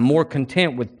satisfied. I'm more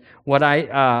content with what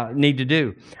I need to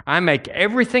do. I make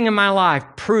everything in my life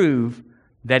prove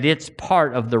that it's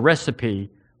part of the recipe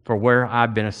for where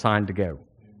I've been assigned to go.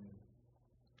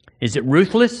 Is it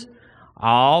ruthless?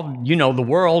 The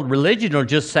world, religion will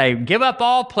just say, give up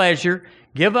all pleasure,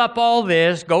 give up all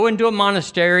this, go into a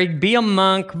monastery, be a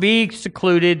monk, be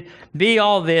secluded, be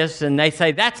all this, and they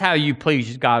say that's how you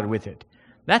please God with it.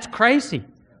 That's crazy.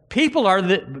 People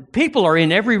are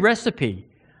in every recipe.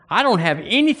 I don't have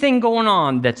anything going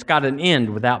on that's got an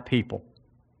end without people.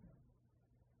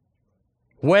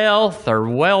 Wealth or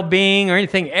well-being or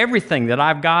anything, everything that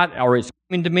I've got or is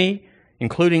coming to me,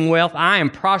 including wealth, I am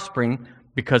prospering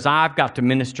because I've got to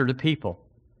minister to people.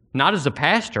 Not as a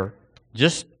pastor,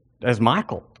 just as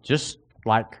Michael. Just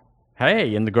like,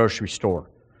 hey, in the grocery store,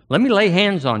 let me lay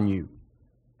hands on you.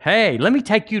 Hey, let me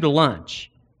take you to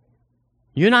lunch.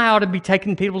 You and I ought to be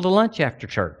taking people to lunch after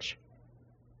church.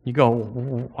 You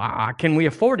go, can we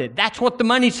afford it? That's what the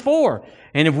money's for.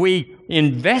 And if we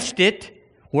invest it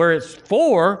where it's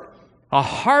for, a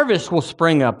harvest will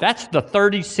spring up. That's the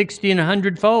 30, 60, and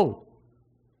 100-fold.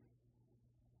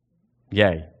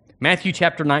 Yay. Matthew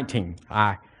chapter 19.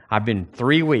 I've been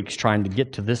 3 weeks trying to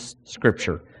get to this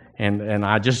scripture, and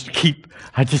I just keep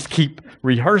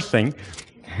rehearsing,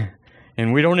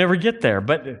 and we don't ever get there.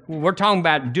 But we're talking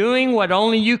about doing what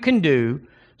only you can do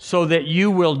so that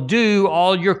you will do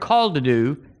all you're called to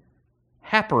do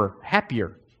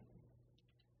happier.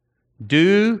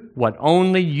 Do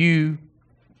only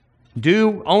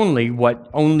what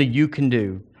only you can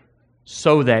do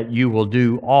so that you will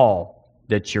do all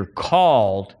that you're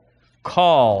called,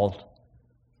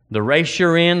 the race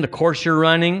you're in, the course you're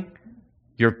running,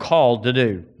 you're called to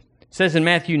do. It says in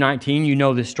Matthew 19, you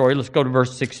know this story. Let's go to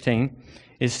verse 16.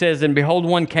 It says, and behold,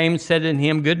 one came and said unto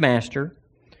him, Good master,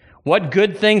 what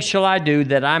good things shall I do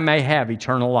that I may have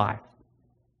eternal life?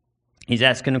 He's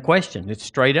asking a question. It's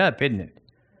straight up, isn't it?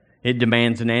 It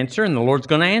demands an answer, and the Lord's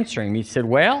going to answer him. He said,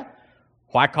 well,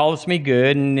 why callest me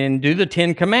good? And then do the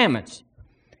 10 commandments.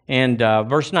 And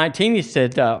verse 19, he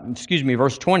said,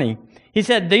 verse 20, he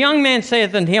said, the young man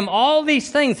saith unto him, all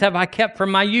these things have I kept from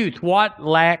my youth. What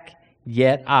lack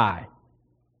yet I?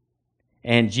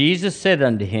 And Jesus said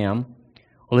unto him,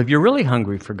 well, if you're really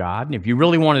hungry for God, and if you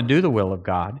really want to do the will of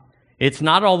God, it's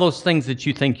not all those things that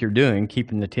you think you're doing,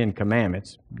 keeping the 10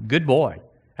 Commandments. Good boy.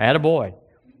 Attaboy.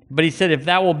 But he said, if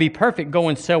thou wilt be perfect, go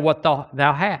and sell what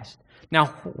thou hast. Now,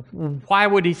 why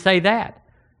would he say that?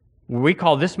 We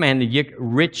call this man the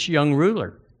rich young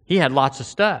ruler. He had lots of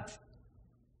stuff.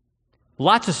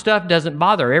 Lots of stuff doesn't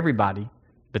bother everybody,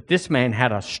 but this man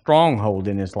had a stronghold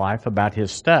in his life about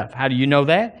his stuff. How do you know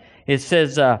that? It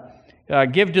says,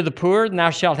 give to the poor, and thou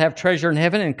shalt have treasure in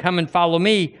heaven, and come and follow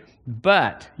me.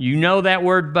 But, you know that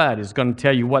word but is going to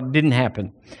tell you what didn't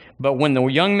happen. But when the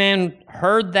young man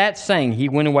heard that saying, he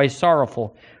went away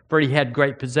sorrowful, for he had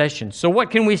great possessions. So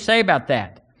what can we say about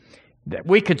that?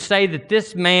 We could say that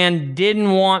this man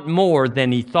didn't want more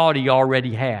than he thought he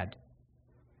already had.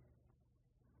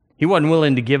 He wasn't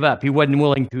willing to give up. He wasn't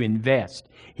willing to invest.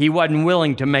 He wasn't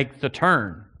willing to make the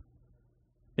turn.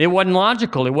 It wasn't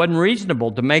logical. It wasn't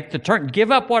reasonable to make the turn. Give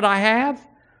up what I have?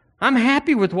 I'm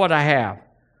happy with what I have.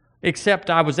 Except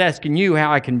I was asking you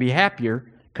how I can be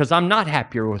happier, because I'm not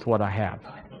happier with what I have.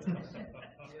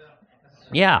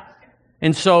 Yeah.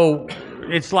 And so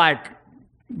it's like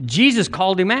Jesus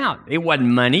called him out. It wasn't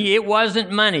money. It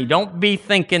wasn't money. Don't be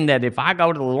thinking that if I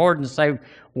go to the Lord and say,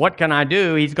 what can I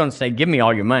do? He's going to say, give me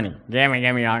all your money. Give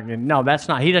me all your... No, that's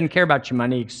not. He doesn't care about your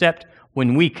money except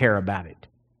when we care about it.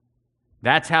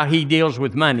 That's how he deals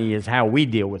with money, is how we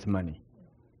deal with money.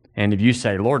 And if you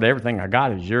say, Lord, everything I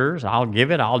got is yours, I'll give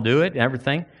it, I'll do it,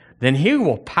 everything, then he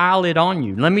will pile it on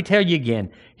you. Let me tell you again,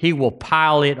 he will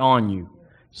pile it on you.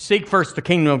 Seek first the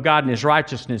kingdom of God and his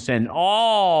righteousness, and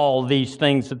all these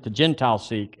things that the Gentiles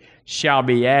seek shall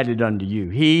be added unto you.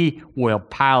 He will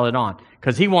pile it on,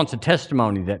 because he wants a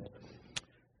testimony that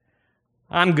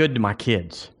I'm good to my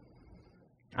kids.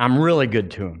 I'm really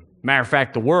good to them. Matter of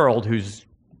fact, the world, who's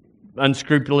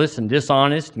unscrupulous and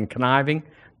dishonest and conniving,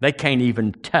 they can't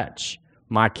even touch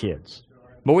my kids.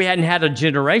 But we hadn't had a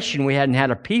generation, we hadn't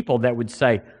had a people that would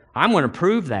say, I'm going to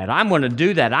prove that. I'm going to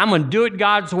do that. I'm going to do it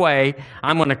God's way.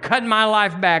 I'm going to cut my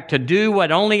life back to do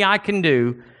what only I can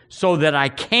do so that I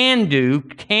can do,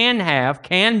 can have,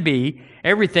 can be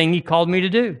everything he called me to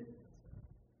do.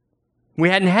 We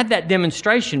hadn't had that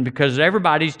demonstration because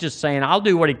everybody's just saying, I'll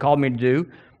do what he called me to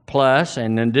do, plus,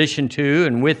 and in addition to,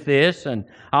 and with this, and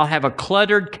I'll have a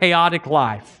cluttered, chaotic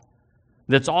life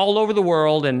that's all over the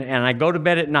world, and I go to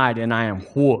bed at night and I am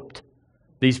whooped.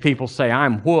 These people say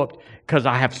I'm whooped because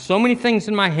I have so many things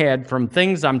in my head from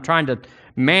things I'm trying to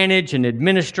manage and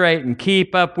administrate and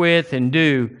keep up with and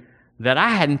do that I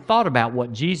hadn't thought about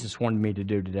what Jesus wanted me to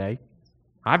do today.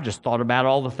 I've just thought about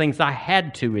all the things I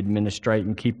had to administrate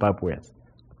and keep up with.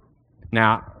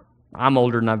 Now, I'm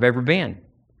older than I've ever been,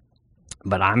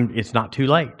 but it's not too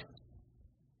late.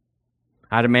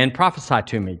 I had a man prophesy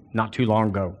to me not too long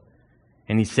ago.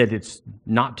 And he said, it's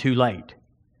not too late.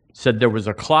 He said, there was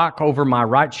a clock over my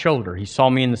right shoulder. He saw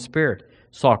me in the spirit,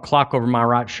 saw a clock over my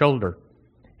right shoulder.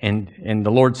 And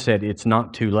the Lord said, it's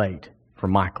not too late for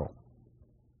Michael.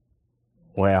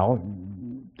 Well,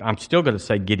 I'm still going to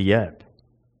say, giddy up.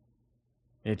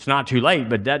 It's not too late,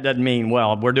 but that doesn't mean,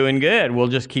 well, we're doing good. We'll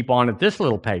just keep on at this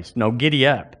little pace. No, giddy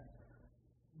up.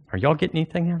 Are y'all getting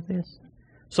anything out of this?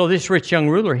 So this rich young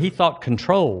ruler, he thought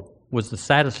control was the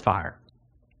satisfier.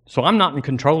 So I'm not in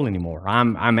control anymore.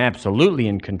 I'm absolutely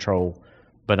in control,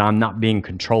 but I'm not being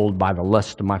controlled by the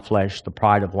lust of my flesh, the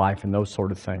pride of life, and those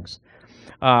sort of things.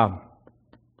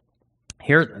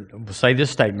 Here, we'll say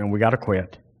this statement. We got to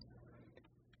quit.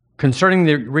 Concerning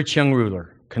the rich young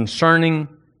ruler, concerning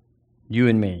you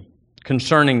and me,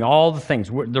 concerning all the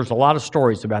things. There's a lot of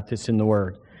stories about this in the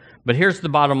Word. But here's the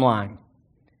bottom line.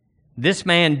 This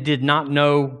man did not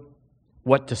know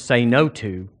what to say no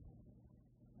to,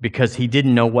 because he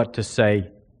didn't know what to say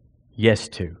yes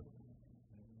to.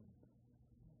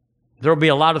 There will be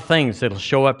a lot of things that will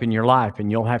show up in your life, and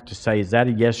you'll have to say, is that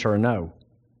a yes or a no?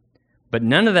 But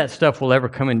none of that stuff will ever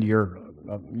come into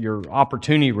your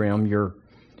opportunity realm,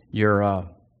 your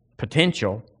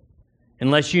potential,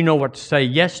 unless you know what to say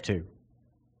yes to.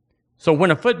 So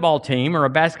when a football team or a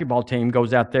basketball team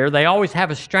goes out there, they always have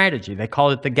a strategy. They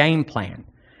call it the game plan.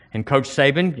 And Coach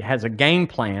Saban has a game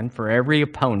plan for every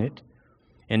opponent,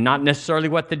 and not necessarily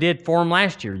what they did for them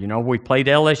last year. You know, we played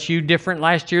LSU different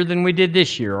last year than we did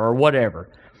this year or whatever.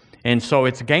 And so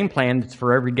it's a game plan that's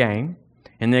for every game.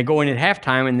 And they go in at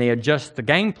halftime and they adjust the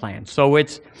game plan. So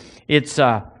it's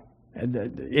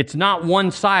not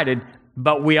one-sided,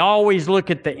 but we always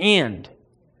look at the end.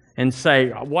 and say,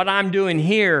 what I'm doing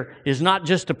here is not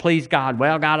just to please God.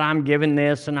 Well, God, I'm giving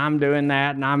this and I'm doing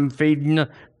that and I'm feeding the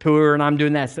poor and I'm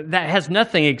doing that. So that has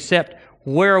nothing except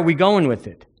where are we going with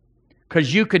it?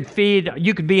 Because you could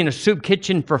be in a soup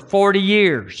kitchen for 40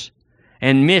 years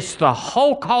and miss the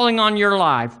whole calling on your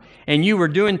life, and you were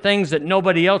doing things that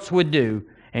nobody else would do,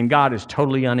 and God is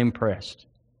totally unimpressed.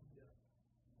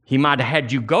 He might have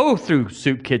had you go through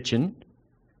soup kitchen.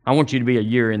 I want you to be a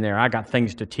year in there. I got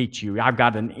things to teach you. I've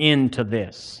got an end to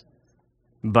this.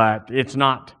 But it's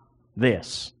not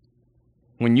this.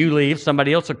 When you leave,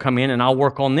 somebody else will come in and I'll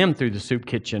work on them through the soup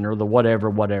kitchen or the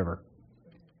whatever.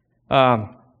 I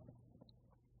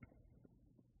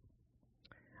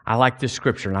like this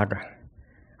scripture, and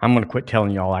I'm going to quit telling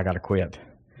y'all I got to quit.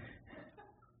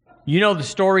 You know the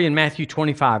story in Matthew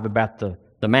 25 about the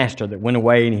master that went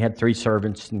away and he had 3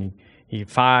 servants, and he had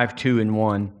 5, 2, and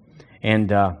 1.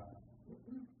 And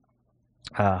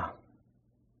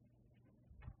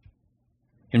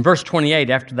in verse 28,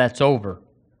 after that's over,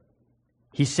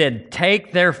 he said,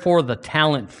 "Take therefore the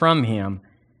talent from him,"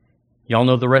 y'all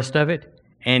know the rest of it,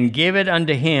 "and give it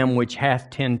unto him which hath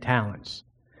 10 talents.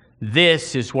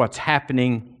 This is what's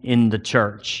happening in the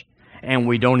church, and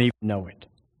we don't even know it.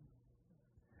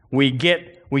 We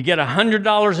get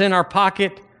 $100 in our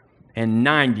pocket, and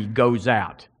 90 goes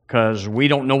out because we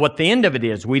don't know what the end of it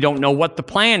is. We don't know what the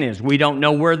plan is. We don't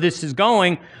know where this is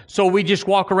going. So we just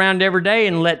walk around every day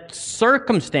and let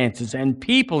circumstances and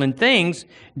people and things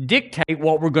dictate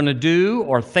what we're going to do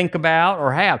or think about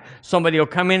or have. Somebody will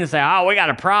come in and say, "Oh, we got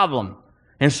a problem."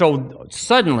 And so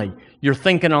suddenly you're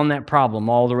thinking on that problem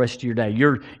all the rest of your day.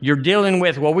 You're dealing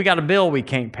with, well, we got a bill we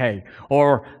can't pay.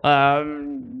 Or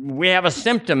we have a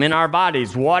symptom in our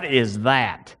bodies. What is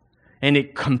that? And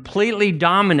it completely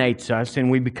dominates us,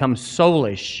 and we become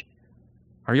soulish.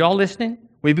 Are you all listening?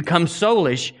 We become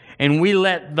soulish, and we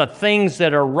let the things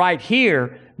that are right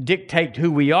here dictate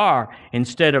who we are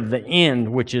instead of the end,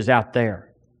 which is out there.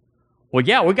 Well,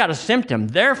 yeah, we got a symptom.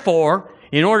 Therefore,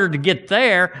 in order to get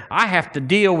there, I have to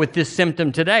deal with this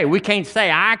symptom today. We can't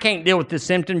say, "I can't deal with this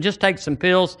symptom, just take some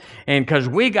pills," and because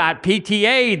we got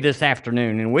PTA this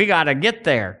afternoon and we got to get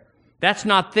there. That's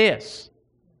not this.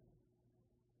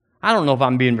 I don't know if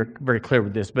I'm being very clear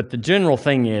with this, but the general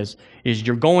thing is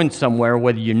you're going somewhere,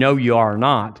 whether you know you are or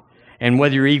not, and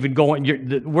whether you're even going,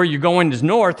 where you're going is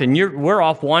north, and we're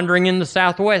off wandering in the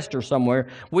southwest or somewhere.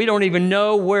 We don't even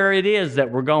know where it is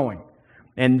that we're going.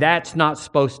 And that's not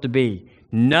supposed to be.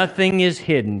 Nothing is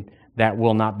hidden that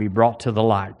will not be brought to the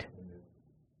light.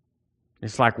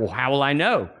 It's like, well, how will I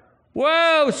know?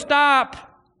 Whoa, stop.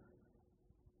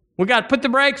 We got to put the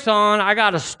brakes on. I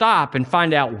got to stop and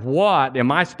find out what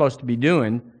am I supposed to be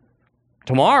doing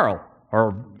tomorrow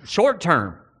or short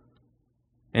term.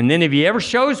 And then if he ever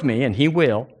shows me, and he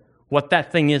will, what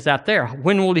that thing is out there,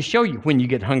 when will he show you? When you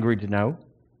get hungry to know.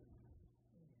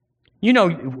 You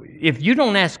know, if you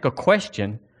don't ask a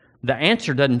question, the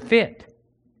answer doesn't fit.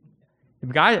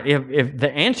 If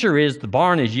the answer is the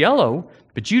barn is yellow,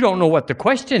 but you don't know what the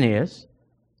question is,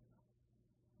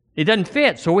 it doesn't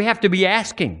fit. So we have to be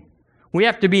asking. We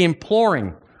have to be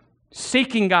imploring,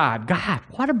 seeking God. God,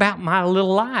 what about my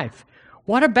little life?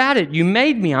 What about it? You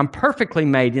made me. I'm perfectly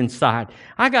made inside.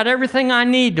 I got everything I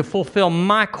need to fulfill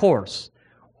my course.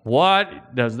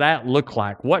 What does that look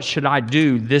like? What should I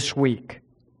do this week?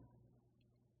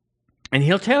 And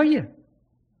he'll tell you.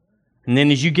 And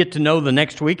then as you get to know the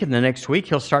next week and the next week,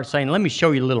 he'll start saying, "Let me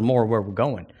show you a little more where we're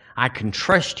going. I can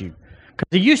trust you."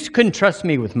 Because he couldn't trust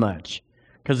me with much.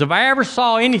 Because if I ever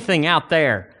saw anything out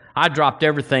there, I dropped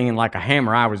everything and like a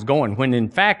hammer I was going. When in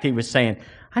fact he was saying,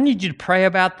 "I need you to pray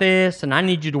about this, and I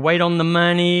need you to wait on the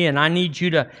money, and I need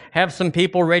you to have some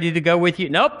people ready to go with you."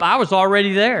 Nope, I was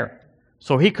already there.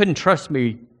 So he couldn't trust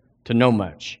me to know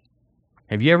much.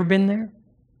 Have you ever been there?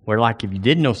 Where like if you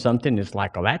did know something, it's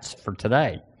like, "Oh, that's for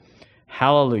today."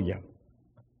 Hallelujah.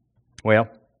 Well,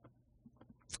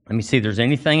 let me see if there's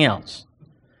anything else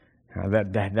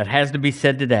that has to be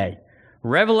said today.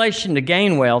 Revelation to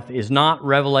gain wealth is not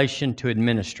revelation to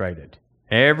administrate it.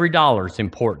 Every dollar is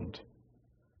important.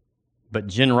 But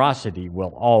generosity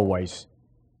will always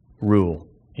rule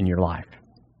in your life.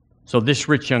 So this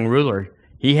rich young ruler,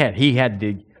 he had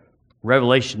the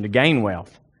revelation to gain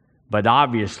wealth, but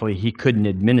obviously he couldn't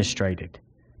administrate it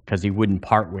because he wouldn't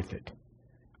part with it.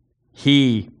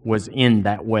 He was in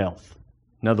that wealth.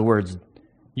 In other words,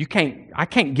 I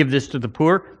can't give this to the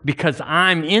poor because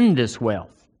I'm in this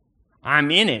wealth.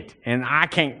 I'm in it, and I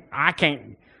can't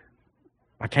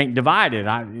divide it.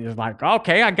 It's like,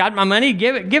 okay, I got my money,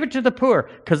 give it to the poor,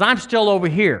 because I'm still over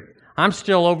here. I'm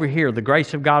still over here. The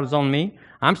grace of God is on me.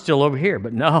 I'm still over here.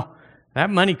 But no, that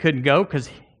money couldn't go because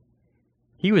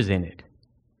He was in it.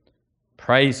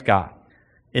 Praise God.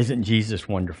 Isn't Jesus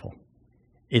wonderful?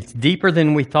 It's deeper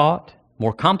than we thought,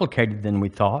 more complicated than we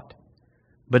thought.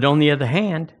 But on the other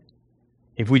hand,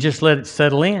 if we just let it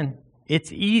settle in,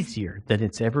 it's easier than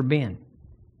it's ever been.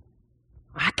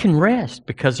 I can rest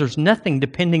because there's nothing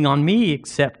depending on me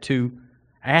except to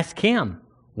ask Him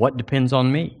what depends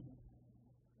on me.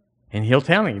 And He'll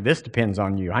tell me, this depends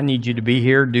on you. I need you to be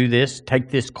here, do this, take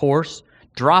this course,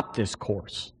 drop this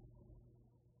course.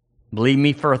 Believe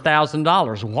me for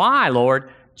 $1,000. Why,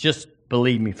 Lord? Just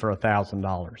believe me for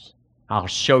 $1,000. I'll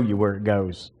show you where it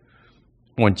goes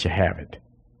once you have it.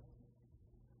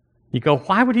 You go,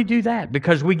 why would He do that?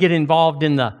 Because we get involved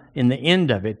in the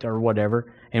end of it or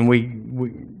whatever,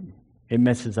 and it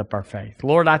messes up our faith.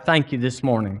 Lord, I thank you this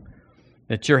morning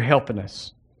that you're helping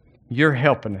us. You're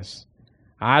helping us.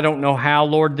 I don't know how,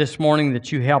 Lord, this morning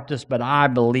that you helped us, but I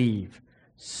believe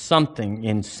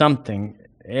something,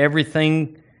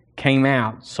 everything came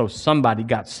out, so somebody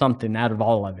got something out of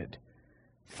all of it.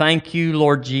 Thank you,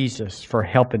 Lord Jesus, for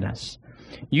helping us.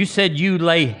 You said you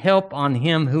lay help on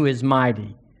him who is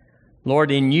mighty. Lord,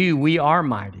 in you we are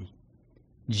mighty.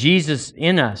 Jesus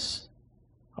in us,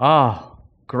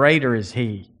 greater is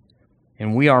He,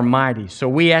 and we are mighty. So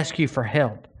we ask you for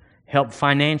help. Help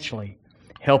financially,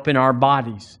 help in our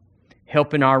bodies,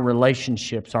 help in our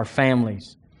relationships, our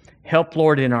families. Help,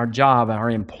 Lord, in our job, our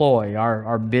employ,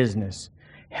 our business.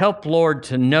 Help, Lord,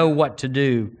 to know what to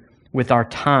do with our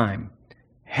time.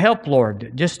 Help,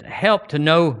 Lord, just help to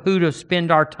know who to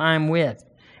spend our time with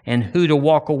and who to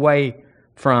walk away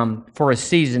from for a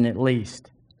season at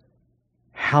least.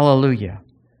 Hallelujah.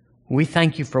 We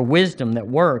thank you for wisdom that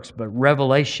works, but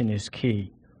revelation is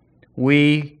key.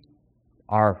 We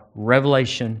are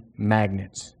revelation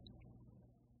magnets.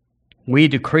 We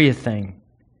decree a thing,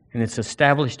 and it's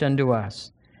established unto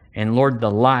us. And Lord,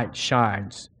 the light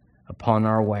shines upon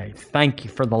our way. Thank you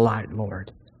for the light,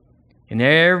 Lord. In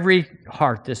every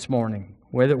heart this morning,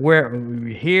 whether we're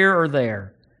here or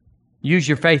there, use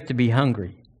your faith to be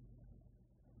hungry.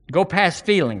 Go past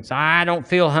feelings. I don't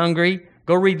feel hungry.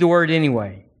 Go read the Word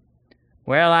anyway.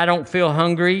 Well, I don't feel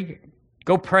hungry.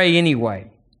 Go pray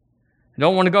anyway. I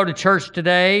don't want to go to church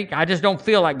today. I just don't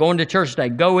feel like going to church today.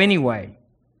 Go anyway,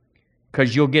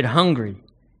 because you'll get hungry,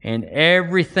 and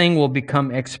everything will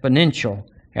become exponential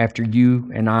after you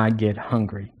and I get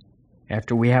hungry,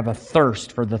 after we have a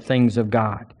thirst for the things of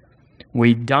God.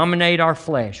 We dominate our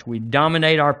flesh. We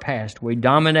dominate our past. We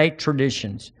dominate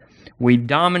traditions. We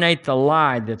dominate the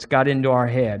lie that's got into our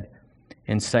head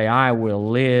and say, I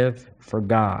will live for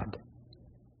God.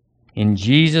 In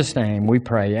Jesus' name we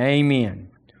pray. Amen.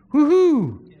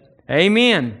 Woohoo!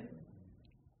 Amen.